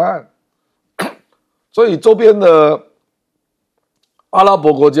没有答案。所以周边的阿拉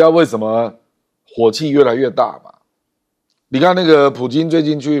伯国家为什么火气越来越大嘛？你看那个普京最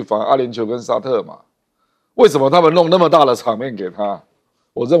近去访阿联酋跟沙特嘛，为什么他们弄那么大的场面给他？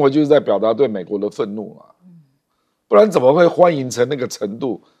我认为就是在表达对美国的愤怒嘛。不然怎么会欢迎成那个程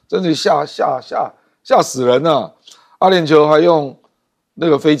度？真是吓死人啊！阿联酋还用那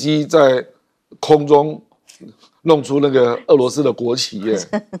个飞机在空中弄出那个俄罗斯的国旗耶，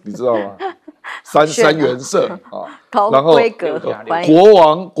你知道吗？三原色啊，然后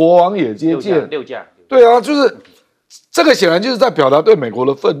国王也接见6架，对啊，就是这个显然就是在表达对美国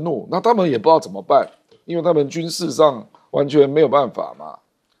的愤怒。那他们也不知道怎么办，因为他们军事上完全没有办法嘛。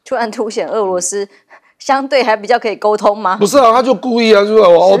突然凸显俄罗斯相对还比较可以沟通吗？不是啊，他就故意啊，就是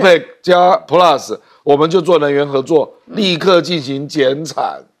我 OPEC 加 Plus， 我们就做能源合作，立刻进行减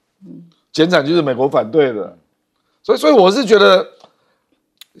产，减产就是美国反对的，所以我是觉得，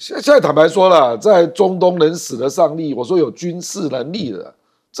现在坦白说了，在中东能使得上力，我说有军事能力的，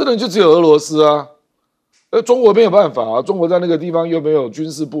真的就只有俄罗斯啊，中国没有办法啊，中国在那个地方又没有军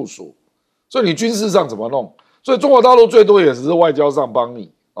事部署，所以你军事上怎么弄？所以中国大陆最多也只是外交上帮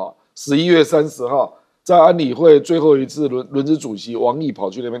你啊。11月30号。在安理会最后一次轮值主席王毅跑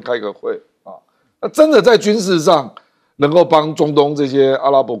去那边开个会啊，那真的在军事上能够帮中东这些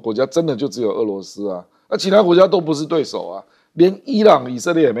阿拉伯国家，真的就只有俄罗斯啊，那其他国家都不是对手啊，连伊朗、以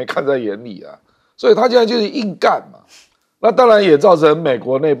色列也没看在眼里啊，所以他现在就是硬干嘛，那当然也造成美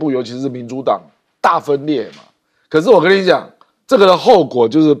国内部尤其是民主党大分裂嘛。可是我跟你讲，这个的后果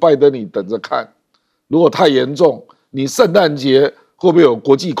就是拜登你等着看，如果太严重，你圣诞节会不会有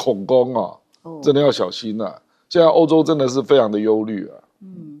国际恐攻啊？真的要小心啊！现在欧洲真的是非常的忧虑啊。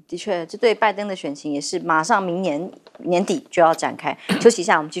的确，这对拜登的选情也是马上明年年底就要展开。休息一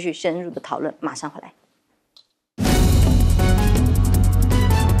下，我们继续深入的讨论，马上回来。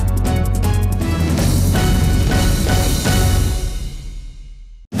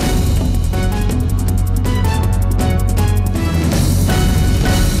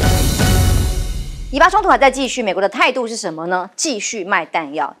以巴冲突还在继续，美国的态度是什么呢？继续卖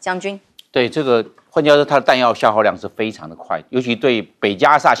弹药，将军。对这个，换句话说，它的弹药消耗量是非常的快，尤其对北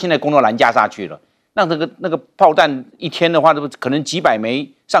加沙，现在攻到南加沙去了，那个炮弹一天的话，可能几百枚、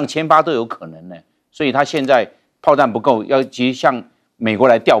上千发都有可能呢。所以它现在炮弹不够，要急向美国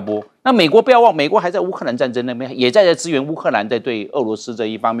来调拨。那美国不要忘，美国还在乌克兰战争那边，也在支援乌克兰在对俄罗斯这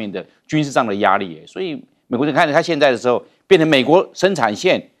一方面的军事上的压力。所以美国你看，它现在的时候变成美国生产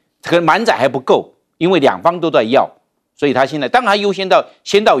线可能满载还不够，因为两方都在要。所以他现在当然优先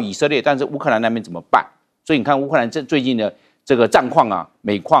先到以色列，但是乌克兰那边怎么办？所以你看乌克兰最近的这个战况啊，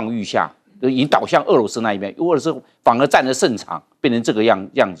每况愈下，已经倒向俄罗斯那一边，俄罗斯反而占了胜场，变成这个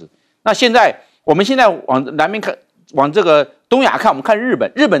样子。那现在我们现在往南面看，往这个东亚看，我们看日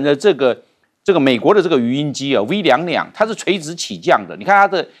本，日本的这个美国的这个鱼鹰机啊 V22，它是垂直起降的。你看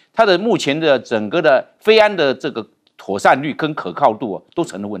它的目前的整个的飞安的这个妥善率跟可靠度啊，都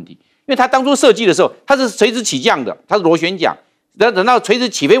成了问题。因为它当初设计的时候，它是垂直起降的，它是螺旋桨。等到垂直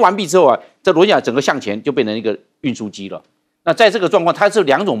起飞完毕之后啊，这螺旋桨整个向前就变成一个运输机了。那在这个状况，它是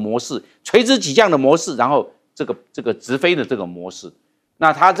2种模式：垂直起降的模式，然后这个直飞的这个模式。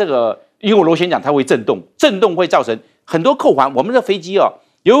那它这个因为螺旋桨它会震动，震动会造成很多扣环。我们的飞机哦，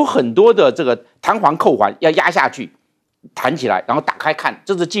有很多的这个弹簧扣环要压下去，弹起来，然后打开看，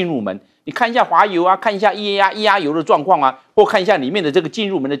这是进入门。你看一下滑油啊，看一下液压油的状况啊，或看一下里面的这个进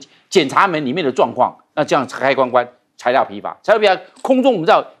入门的检查门里面的状况。那这样开关材料疲乏，材料疲乏，空中我们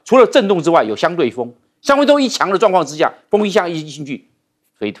知道除了震动之外，有相对风，相对风一强的状况之下，风一进去，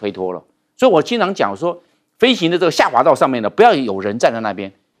飞脱了。所以我经常讲说，飞行的这个下滑道上面呢，不要有人站在那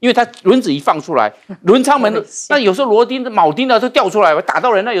边，因为它轮子一放出来，轮舱门那有时候螺钉、铆钉都掉出来，打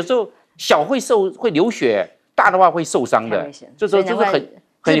到人，那有时候小会流血，大的话会受伤的。这时候就是很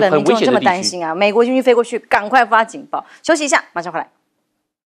日本民众这么危险的地区。担心啊！美国军机飞过去，赶快发警报。休息一下，马上回来。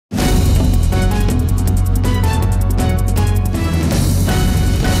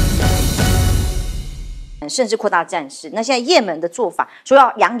甚至扩大战事。那现在也门的做法，说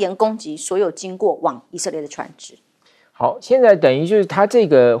要扬言攻击所有经过往以色列的船只。好，现在等于就是他这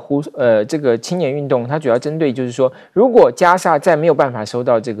个这个青年运动，它主要针对就是说，如果加沙再没有办法收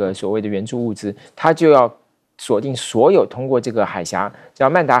到这个所谓的援助物资，它就要锁定所有通过这个海峡叫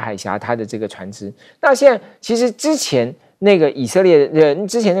曼达海峡它的这个船只。那现在其实之前那个以色列人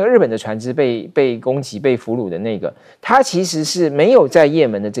之前那个日本的船只被攻击被俘虏的那个，它其实是没有在也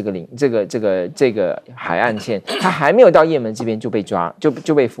门的这个海岸线，它还没有到也门这边就被抓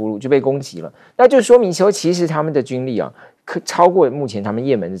就被俘虏就被攻击了。那就说明说其实他们的军力啊超过目前他们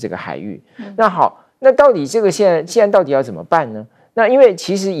也门的这个海域。那好，那到底这个现在到底要怎么办呢？那因为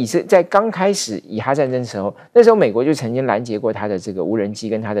其实在刚开始以哈战争的时候，那时候美国就曾经拦截过他的这个无人机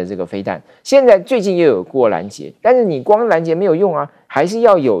跟他的这个飞弹，现在最近又有过拦截，但是你光拦截没有用啊，还是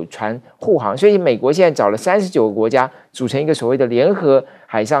要有船护航，所以美国现在找了39个国家组成一个所谓的联合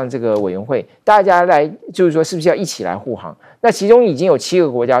海上这个委员会，大家来就是说是不是要一起来护航？那其中已经有7个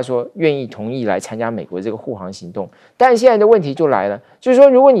国家说愿意同意来参加美国这个护航行动，但现在的问题就来了，就是说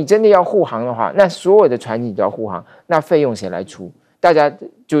如果你真的要护航的话，那所有的船你都要护航，那费用谁来出？大家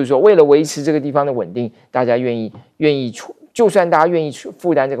就是说，为了维持这个地方的稳定，大家愿意出，就算大家愿意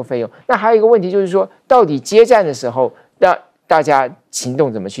负担这个费用，那还有一个问题就是说，到底接战的时候，那大家行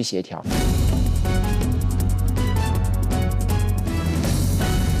动怎么去协调？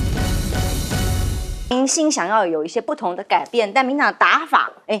民心想要有一些不同的改变，但民党打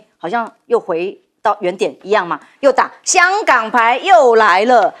法，好像又回到原点一样嘛，又打香港牌又来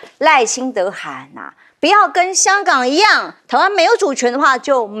了，赖清德喊啊。不要跟香港一样，台湾没有主权的话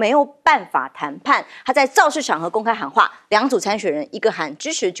就没有办法谈判。他在造势场合公开喊话，2组参选人，一个喊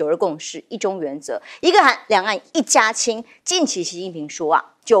支持9·2共识、一中原则，一个喊两岸一家亲。近期习近平说啊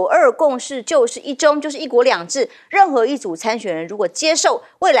，9·2共识就是一中，就是一国两制。任何一组参选人如果接受，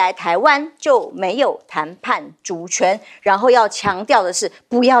未来台湾就没有谈判主权。然后要强调的是，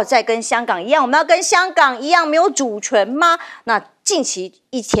不要再跟香港一样，我们要跟香港一样没有主权吗？那近期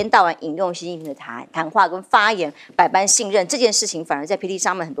一天到晚引用习近平的谈话跟发言，百般信任这件事情，反而在 PT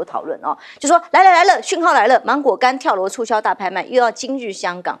上面很多讨论哦，就说来了，讯号来了，芒果干跳楼促销大拍卖，又要今日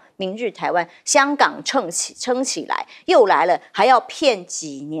香港，明日台湾，香港撑起来，又来了，还要骗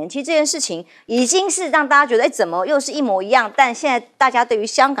几年？其实这件事情已经是让大家觉得，怎么又是一模一样？但现在大家对于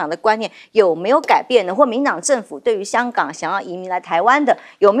香港的观念有没有改变呢？或民党政府对于香港想要移民来台湾的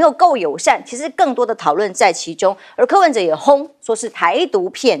有没有够友善？其实更多的讨论在其中，而柯文哲也轰说是台独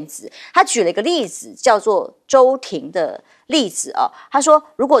骗子。他举了一个例子，叫做周庭的例子哦。他说，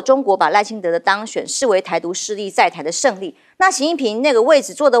如果中国把赖清德的当选视为台独势力在台的胜利，那习近平那个位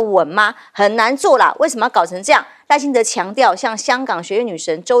置坐得稳吗？很难坐啦。为什么要搞成这样？赖清德强调，像香港学院女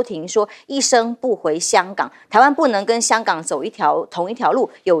神周庭说，一生不回香港，台湾不能跟香港走同一条路，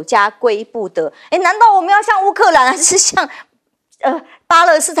有家归不得。难道我们要像乌克兰还是像巴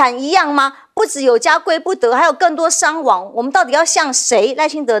勒斯坦一样吗？不只有家归不得，还有更多伤亡。我们到底要像谁？赖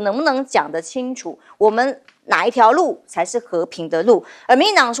清德能不能讲得清楚？我们哪一条路才是和平的路？而民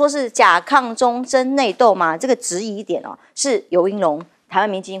进党说是假抗中真内斗嘛？这个质疑点哦，是游盈隆台湾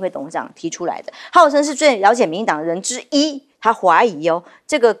民基金会董事长提出来的，号称是最了解民进党的人之一。他怀疑哦，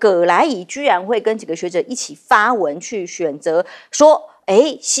这个葛莱仪居然会跟几个学者一起发文去选择说，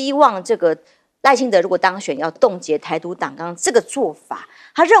希望这个赖清德如果当选要冻结台独党纲，这个做法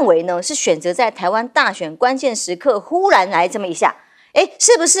他认为呢是选择在台湾大选关键时刻忽然来这么一下，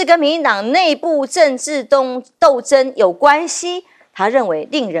是不是跟民进党内部政治斗争有关系？他认为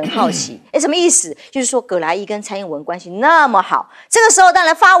令人好奇，什么意思？就是说葛莱伊跟蔡英文关系那么好，这个时候当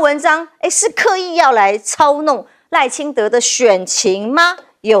然发文章，是刻意要来操弄赖清德的选情吗？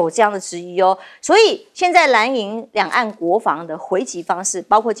有这样的质疑哦。所以现在蓝营两岸国防的回击方式，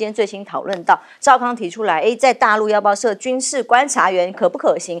包括今天最新讨论到赵康提出来，在大陆要不要设军事观察员，可不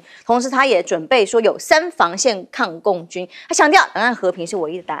可行？同时他也准备说有3防线抗共军，他强调两岸和平是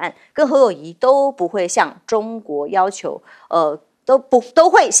唯一的答案，跟侯友宜都不会向中国要求，都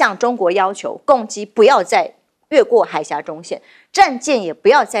会向中国要求共机不要再越过海峡中线，战舰也不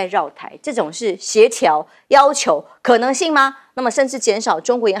要再绕台，这种是协调要求可能性吗？那么甚至减少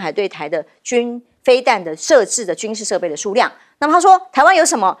中国沿海对台的军飞弹的设置的军事设备的数量。那么他说台湾有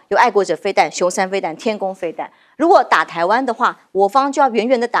什么？有爱国者飞弹、雄3飞弹、天弓飞弹。如果打台湾的话，我方就要远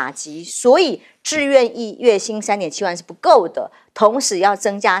远的打击，所以志愿役月薪3.7万是不够的，同时要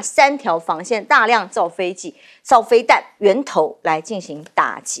增加3条防线，大量造飞机、造飞弹源头来进行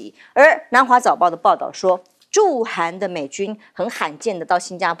打击。而南华早报的报道说，驻韩的美军很罕见的到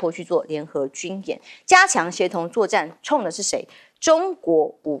新加坡去做联合军演，加强协同作战，冲的是谁？中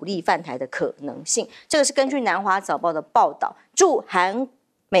国武力犯台的可能性。这个是根据南华早报的报道，驻韩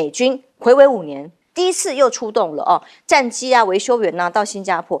美军睽违5年。第一次又出动了战机维修员到新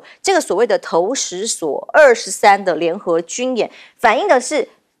加坡，这个所谓的投石所23的联合军演，反映的是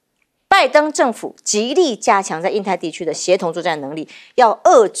拜登政府极力加强在印太地区的协同作战能力，要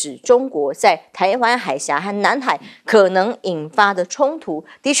遏制中国在台湾海峡和南海可能引发的冲突。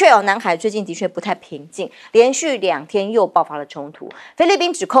的确南海最近的确不太平静，连续2天又爆发了冲突。菲律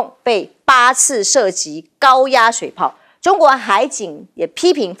宾指控被8次射击高压水炮。中国海警也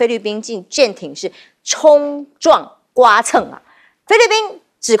批评菲律宾舰艇是冲撞刮蹭菲律宾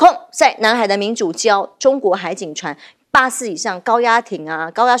指控在南海的民主礁，中国海警船8次以上高压艇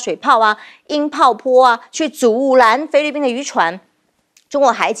高压水炮鹰炮坡去阻拦菲律宾的渔船。中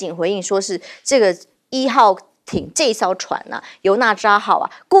国海警回应说是这个1号艇这艘船尤纳扎号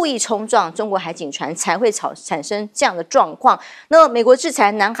故意冲撞中国海警船，才会产生这样的状况。那美国制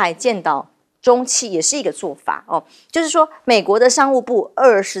裁南海舰岛中企也是一个做法就是说美国的商务部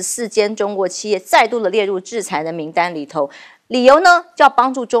24间中国企业再度的列入制裁的名单里头，理由呢要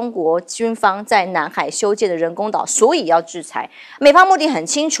帮助中国军方在南海修建的人工岛，所以要制裁。美方目的很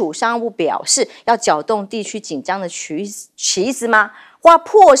清楚，商务部表示要搅动地区紧张的棋子吗？或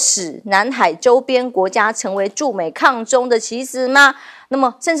迫使南海周边国家成为驻美抗中的棋子吗？那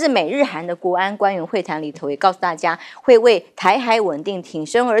么甚至美日韩的国安官员会谈里头也告诉大家，会为台海稳定挺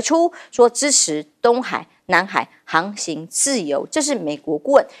身而出，说支持东海、南海航行自由。这是美国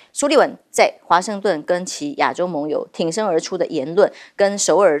顾问苏利文在华盛顿跟其亚洲盟友挺身而出的言论，跟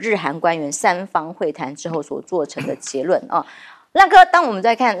首尔日韩官员3方会谈之后所做成的结论那哥，当我们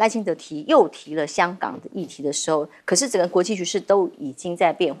在看赖清德又提了香港的议题的时候，可是整个国际局势都已经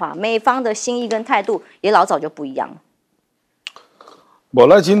在变化，美方的心意跟态度也老早就不一样了。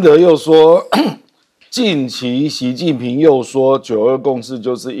赖清德又说，近期习近平又说9·2共识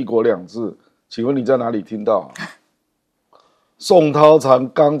就是1国2制，请问你在哪里听到宋涛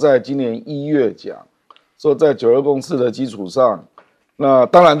刚在今年1月讲，说在9·2共识的基础上，那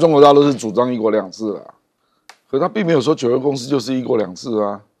当然中国大陆是主张1国2制了。可他并没有说9·2共识就是1国2制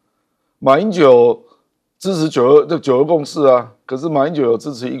马英九支持9·2共识可是马英九有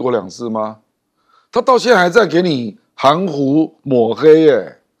支持1国2制吗？他到现在还在给你含糊抹黑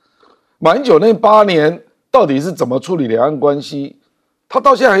马英九那8年到底是怎么处理两岸关系？他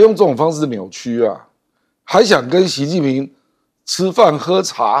到现在还用这种方式扭曲还想跟习近平吃饭喝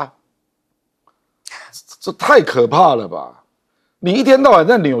茶，这太可怕了吧！你一天到晚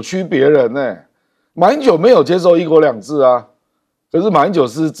在扭曲别人马英九没有接受1国2制可是马英九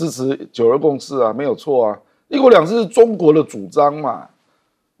是支持9·2共识没有错1国2制是中国的主张嘛，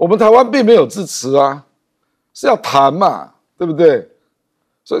我们台湾并没有支持是要谈嘛，对不对？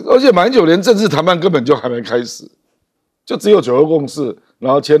所以而且马英九连政治谈判根本就还没开始，就只有9·2共识，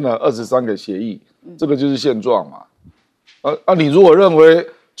然后签了23个协议，这个就是现状嘛。你如果认为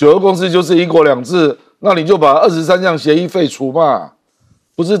9·2共识就是1国2制，那你就把23项协议废除嘛，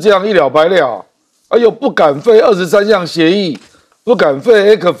不是这样一了百了。又不敢废23项协议，不敢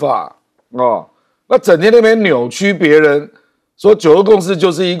废 ECFA 法那整天那边扭曲别人，说9·2共识就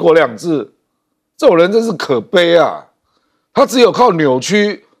是1国2制，这种人真是可悲他只有靠扭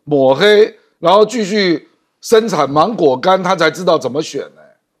曲抹黑，然后继续生产芒果干，他才知道怎么选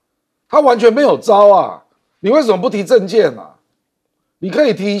他完全没有招你为什么不提政见你可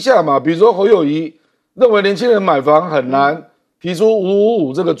以提一下嘛，比如说侯友宜认为年轻人买房很难，提出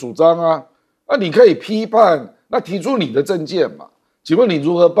555这个主张你可以批判，那提出你的政见嘛。请问你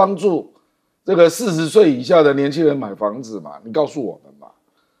如何帮助这个40岁以下的年轻人买房子嘛？你告诉我们嘛。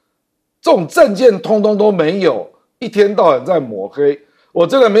这种政见通通都没有，一天到晚在抹黑，我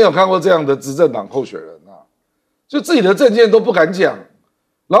真的没有看过这样的执政党候选人啊！就自己的政见都不敢讲，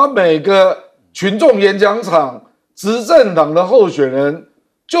然后每个群众演讲场，执政党的候选人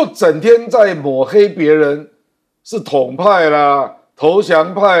就整天在抹黑别人是统派啦、投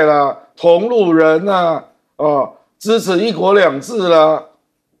降派啦、同路人啦、支持1国2制啦，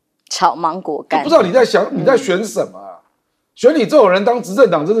炒芒果干，不知道你在想你在选什么啊？选你这种人当执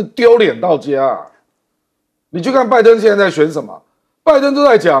政党真是丢脸到家啊！你去看拜登现在在选什么？拜登都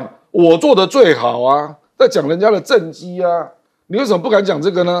在讲我做的最好啊，在讲人家的政绩啊，你为什么不敢讲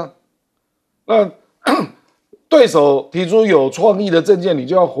这个呢？那对手提出有创意的政见，你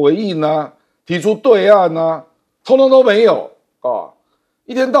就要回应啊，提出对案啊，通通都没有啊！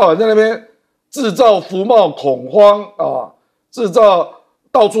一天到晚在那边制造服贸恐慌啊，制造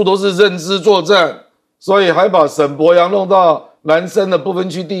到处都是认知作战，所以还把沈伯洋弄到男生的不分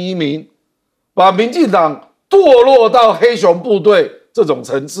区第1名，把民进党堕落到黑熊部队这种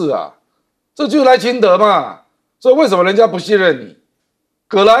层次啊，这就是赖清德嘛。所以为什么人家不信任你？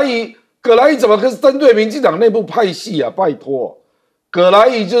葛莱仪怎么可是针对民进党内部派系啊？拜托，葛莱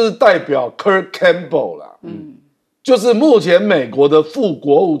仪就是代表 Kurt Campbell 啦，就是目前美国的副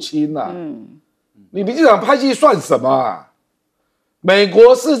国务卿啊，你民进党派系算什么啊？美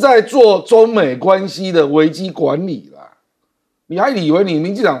国是在做中美关系的危机管理啦，你还以为你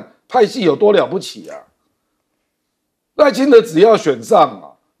民进党派系有多了不起啊？赖清德只要选上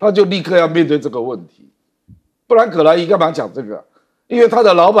啊，他就立刻要面对这个问题，不然葛莱仪干嘛讲这个？因为他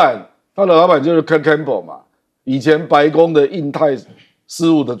的老板就是 Kurt Campbell 嘛，以前白宫的印太事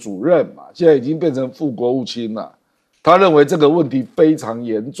务的主任嘛，现在已经变成副国务卿了。他认为这个问题非常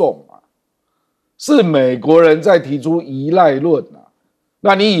严重啊，是美国人在提出依赖论啊。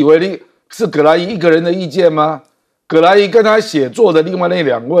那你以为你是葛莱仪一个人的意见吗？葛莱仪跟他写作的另外那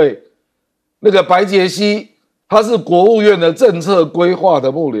2位，那个白杰西，他是国务院的政策规划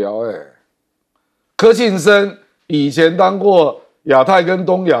的幕僚，柯庆生以前当过亚太跟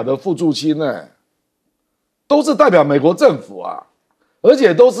东亚的副驻青，都是代表美国政府啊，而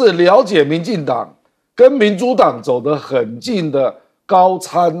且都是了解民进党跟民主党走得很近的高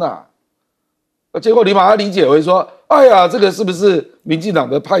参啊。结果你把它理解为说，哎呀，这个是不是民进党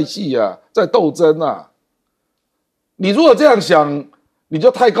的派系啊，在斗争啊？你如果这样想，你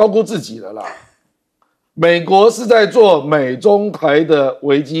就太高估自己了啦。美国是在做美中台的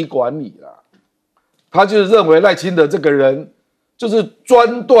危机管理啦，他就是认为赖清德这个人就是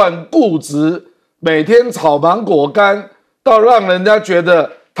专断固执，每天炒芒果干，到让人家觉得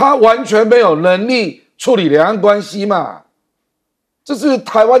他完全没有能力处理两岸关系嘛。这是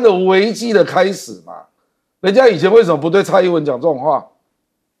台湾的危机的开始嘛？人家以前为什么不对蔡英文讲这种话？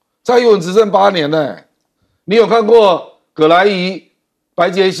蔡英文执政8年呢，你有看过葛莱仪、白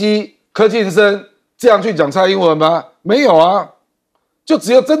杰西、柯庆生这样去讲蔡英文吗？没有啊，就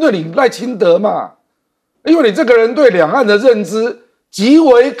只有针对你赖清德嘛，因为你这个人对两岸的认知极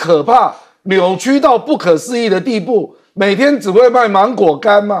为可怕，扭曲到不可思议的地步，每天只会卖芒果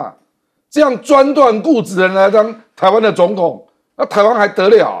干嘛，这样专断固执的人来当台湾的总统。那台湾还得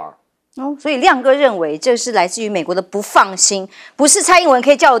了啊？所以亮哥认为这是来自于美国的不放心，不是蔡英文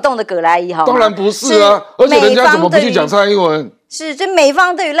可以叫得动的葛莱仪，好吗？当然不是啊，而且人家怎么不去讲蔡英文？是，就美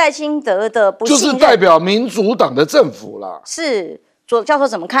方对于赖清德的不信任，就是代表民主党的政府啦。是，左教授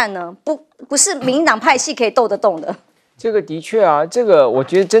怎么看呢？不是民进党派系可以斗得动的。这个的确啊，这个我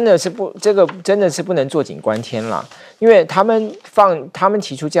觉得真的是不能坐井观天啦，因为他们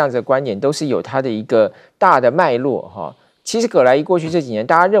提出这样子的观点，都是有他的一个大的脉络哈。其实葛莱仪过去这几年，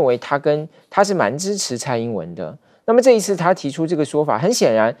大家认为他是蛮支持蔡英文的。那么这一次他提出这个说法，很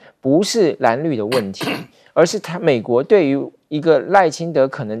显然不是蓝绿的问题，而是美国对于一个赖清德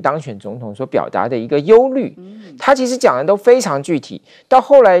可能当选总统所表达的一个忧虑。他其实讲的都非常具体。到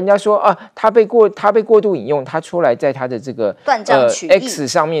后来人家说啊，他被过度引用，他出来在他的这个X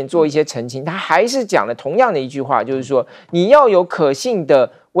上面做一些澄清，他还是讲了同样的一句话，就是说你要有可信的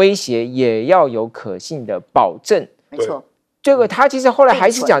威胁，也要有可信的保证。没错。这个他其实后来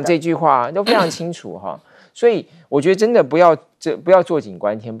还是讲这句话，都非常清楚哈，所以我觉得真的不要坐井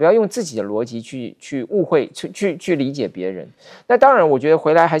观天，不要用自己的逻辑去误会去理解别人。那当然，我觉得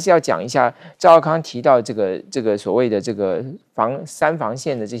回来还是要讲一下赵少康提到这个所谓的这个三防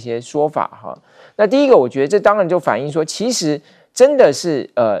线的这些说法哈。那第一个，我觉得这当然就反映说，其实真的是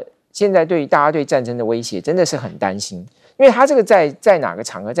现在对于大家对战争的威胁真的是很担心。因因为他这个在哪个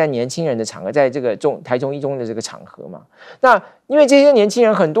场合，在年轻人的场合，在这个台中一中的这个场合嘛。那因为这些年轻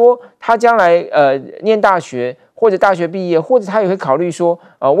人很多，他将来念大学或者大学毕业，或者他也会考虑说，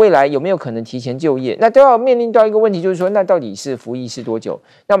未来有没有可能提前就业，那都要面临到一个问题，就是说，那到底是服役是多久？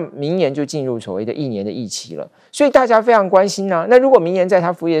那明年就进入所谓的1年的役期了，所以大家非常关心啊。那如果明年在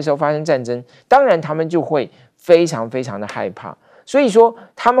他服役的时候发生战争，当然他们就会非常非常的害怕。所以说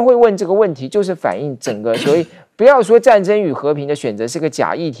他们会问这个问题，就是反映整个所谓不要说战争与和平的选择是个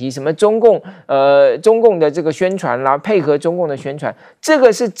假议题，什么中共的这个宣传啦，配合中共的宣传，这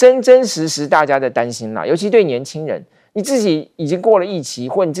个是真真实实大家的担心啦，尤其对年轻人，你自己已经过了役期，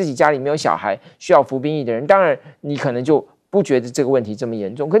或你自己家里没有小孩需要服兵役的人，当然你可能就不觉得这个问题这么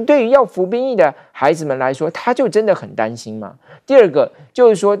严重，可对于要服兵役的孩子们来说，他就真的很担心嘛。第二个就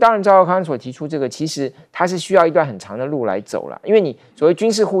是说，当然赵少康所提出这个，其实他是需要一段很长的路来走了，因为你所谓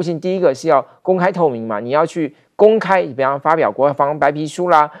军事互信，第一个是要公开透明嘛，你要去公开，比方发表国防白皮书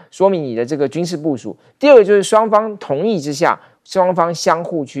啦，说明你的这个军事部署。第二个就是双方同意之下，双方相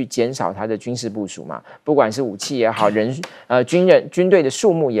互去减少它的军事部署嘛，不管是武器也好，军队的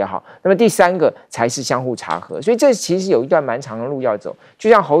数目也好。那么第三个才是相互查核，所以这其实有一段蛮长的路要走。就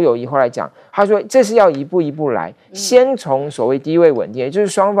像侯友宜后来讲，他说这是要一步一步来，先从所谓低位稳定，也就是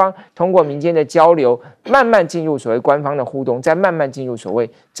双方通过民间的交流，慢慢进入所谓官方的互动，再慢慢进入所谓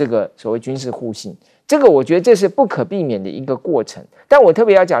军事互信。这个我觉得这是不可避免的一个过程。但我特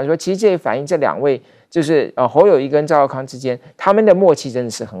别要讲说，其实这也反映这两位就是侯友宜跟赵少康之间，他们的默契真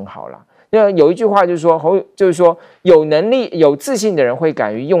的是很好啦。那有一句话就是说有能力有自信的人会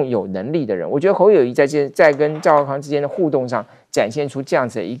敢于用有能力的人。我觉得侯友宜在跟赵少康之间的互动上展现出这样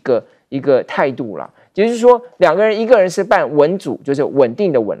子的一个态度啦。也就是说，两个人，一个人是扮稳主，就是稳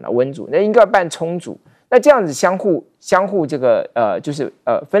定的稳了稳主，那一个扮冲主，那这样子相互这个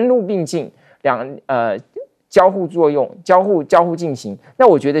分路并进，交互作用，交互进行。那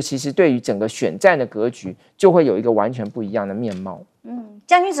我觉得其实对于整个选战的格局，就会有一个完全不一样的面貌。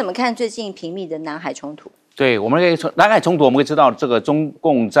将军怎么看最近频密的南海冲突？对，我们可以从南海冲突，我们可以知道，这个中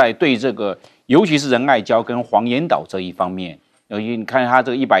共在对这个，尤其是仁爱礁跟黄岩岛这一方面，尤其你看它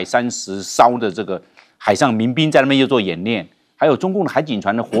这个130艘的这个海上民兵在那边又做演练，还有中共的海警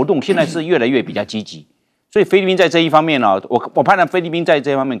船的活动，现在是越来越比较积极。所以菲律宾在这一方面呢，我判断菲律宾在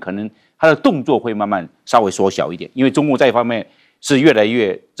这方面可能它的动作会慢慢稍微缩小一点，因为中共在一方面是越来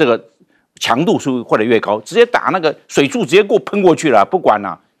越这个强度是越来越高，直接打那个水柱直接喷过去了，不管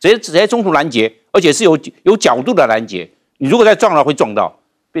了，直接中途拦截，而且是有角度的拦截，你如果再撞了会撞到，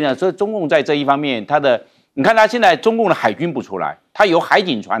变成所以中共在这一方面你看他现在中共的海军不出来，他由海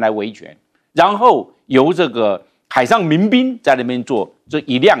警船来维权，然后由这个海上民兵在那边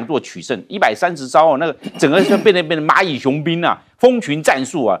以量做取胜，130艘那个整个就变成蚂蚁雄兵啊，蜂群战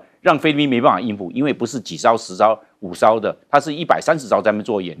术啊，让菲律宾没办法应付，因为不是几艘、10艘、5艘的，它是130艘在那边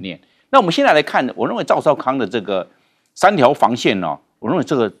做演练。那我们现在来看，我认为赵少康的这个3条防线呢，我认为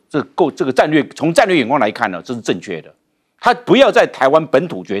这个战略，从战略眼光来看呢，这是正确的。他不要在台湾本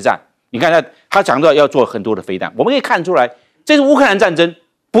土决战，你看他讲到要做很多的飞弹，我们可以看出来，这是乌克兰战争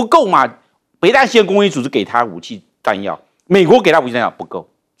不够嘛？北大西洋公约组织给他武器弹药，美国给他武器弹药不够，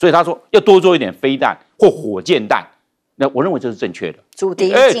所以他说要多做一点飞弹或火箭弹。那我认为这是正确的。主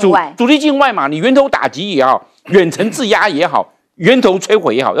敌境外，主敌境外嘛，你源头打击也好，远程制压也好，源头摧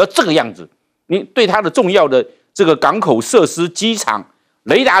毁也好，要这个样子。你对他的重要的这个港口设施、机场、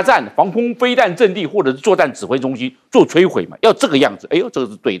雷达站、防空飞弹阵地或者是作战指挥中心做摧毁嘛，要这个样子。哎呦，这个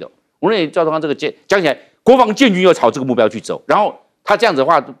是对的。我认为赵少康这个讲起来，国防建军要朝这个目标去走，然后他这样子的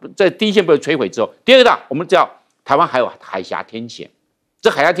话，在第一线被摧毁之后，第二个我们知道台湾还有海峡天险，这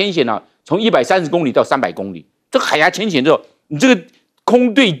海峡天险呢，从130公里到300公里，这个海峡天险之后，你这个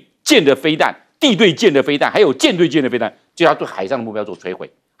空对舰的飞弹、地对舰的飞弹，还有舰对舰的飞弹，就要对海上的目标做摧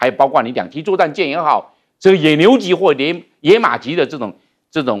毁，还有包括你2栖作战舰也好，这个野牛级或野马级的这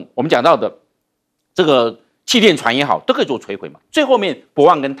种我们讲到的这个气垫船也好，都可以做摧毁嘛。最后面泊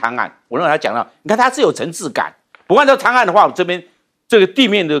岸跟滩岸，我认为他讲到，你看他是有层次感。泊岸到滩岸的话，这边这个地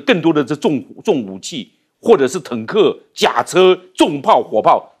面的更多的这重武器，或者是坦克、甲车、重炮、火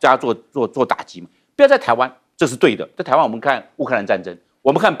炮，加做打击嘛。不要在台湾，这是对的。在台湾，我们看乌克兰战争，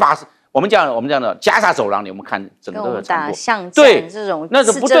我们看我们讲的加沙走廊里，我们看整个的打巷对战这种那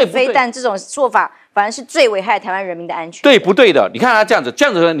个不对，飞弹这种做法，反而是最危害台湾人民的安全。对，不对的。你看他这样子，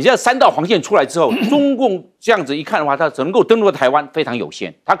你现在3道防线出来之后，中共这样子一看的话，他能够登陆台湾非常有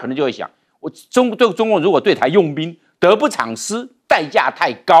限，他可能就会想，中共如果对台用兵得不偿失，代价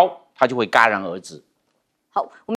太高，他就会戛然而止。好。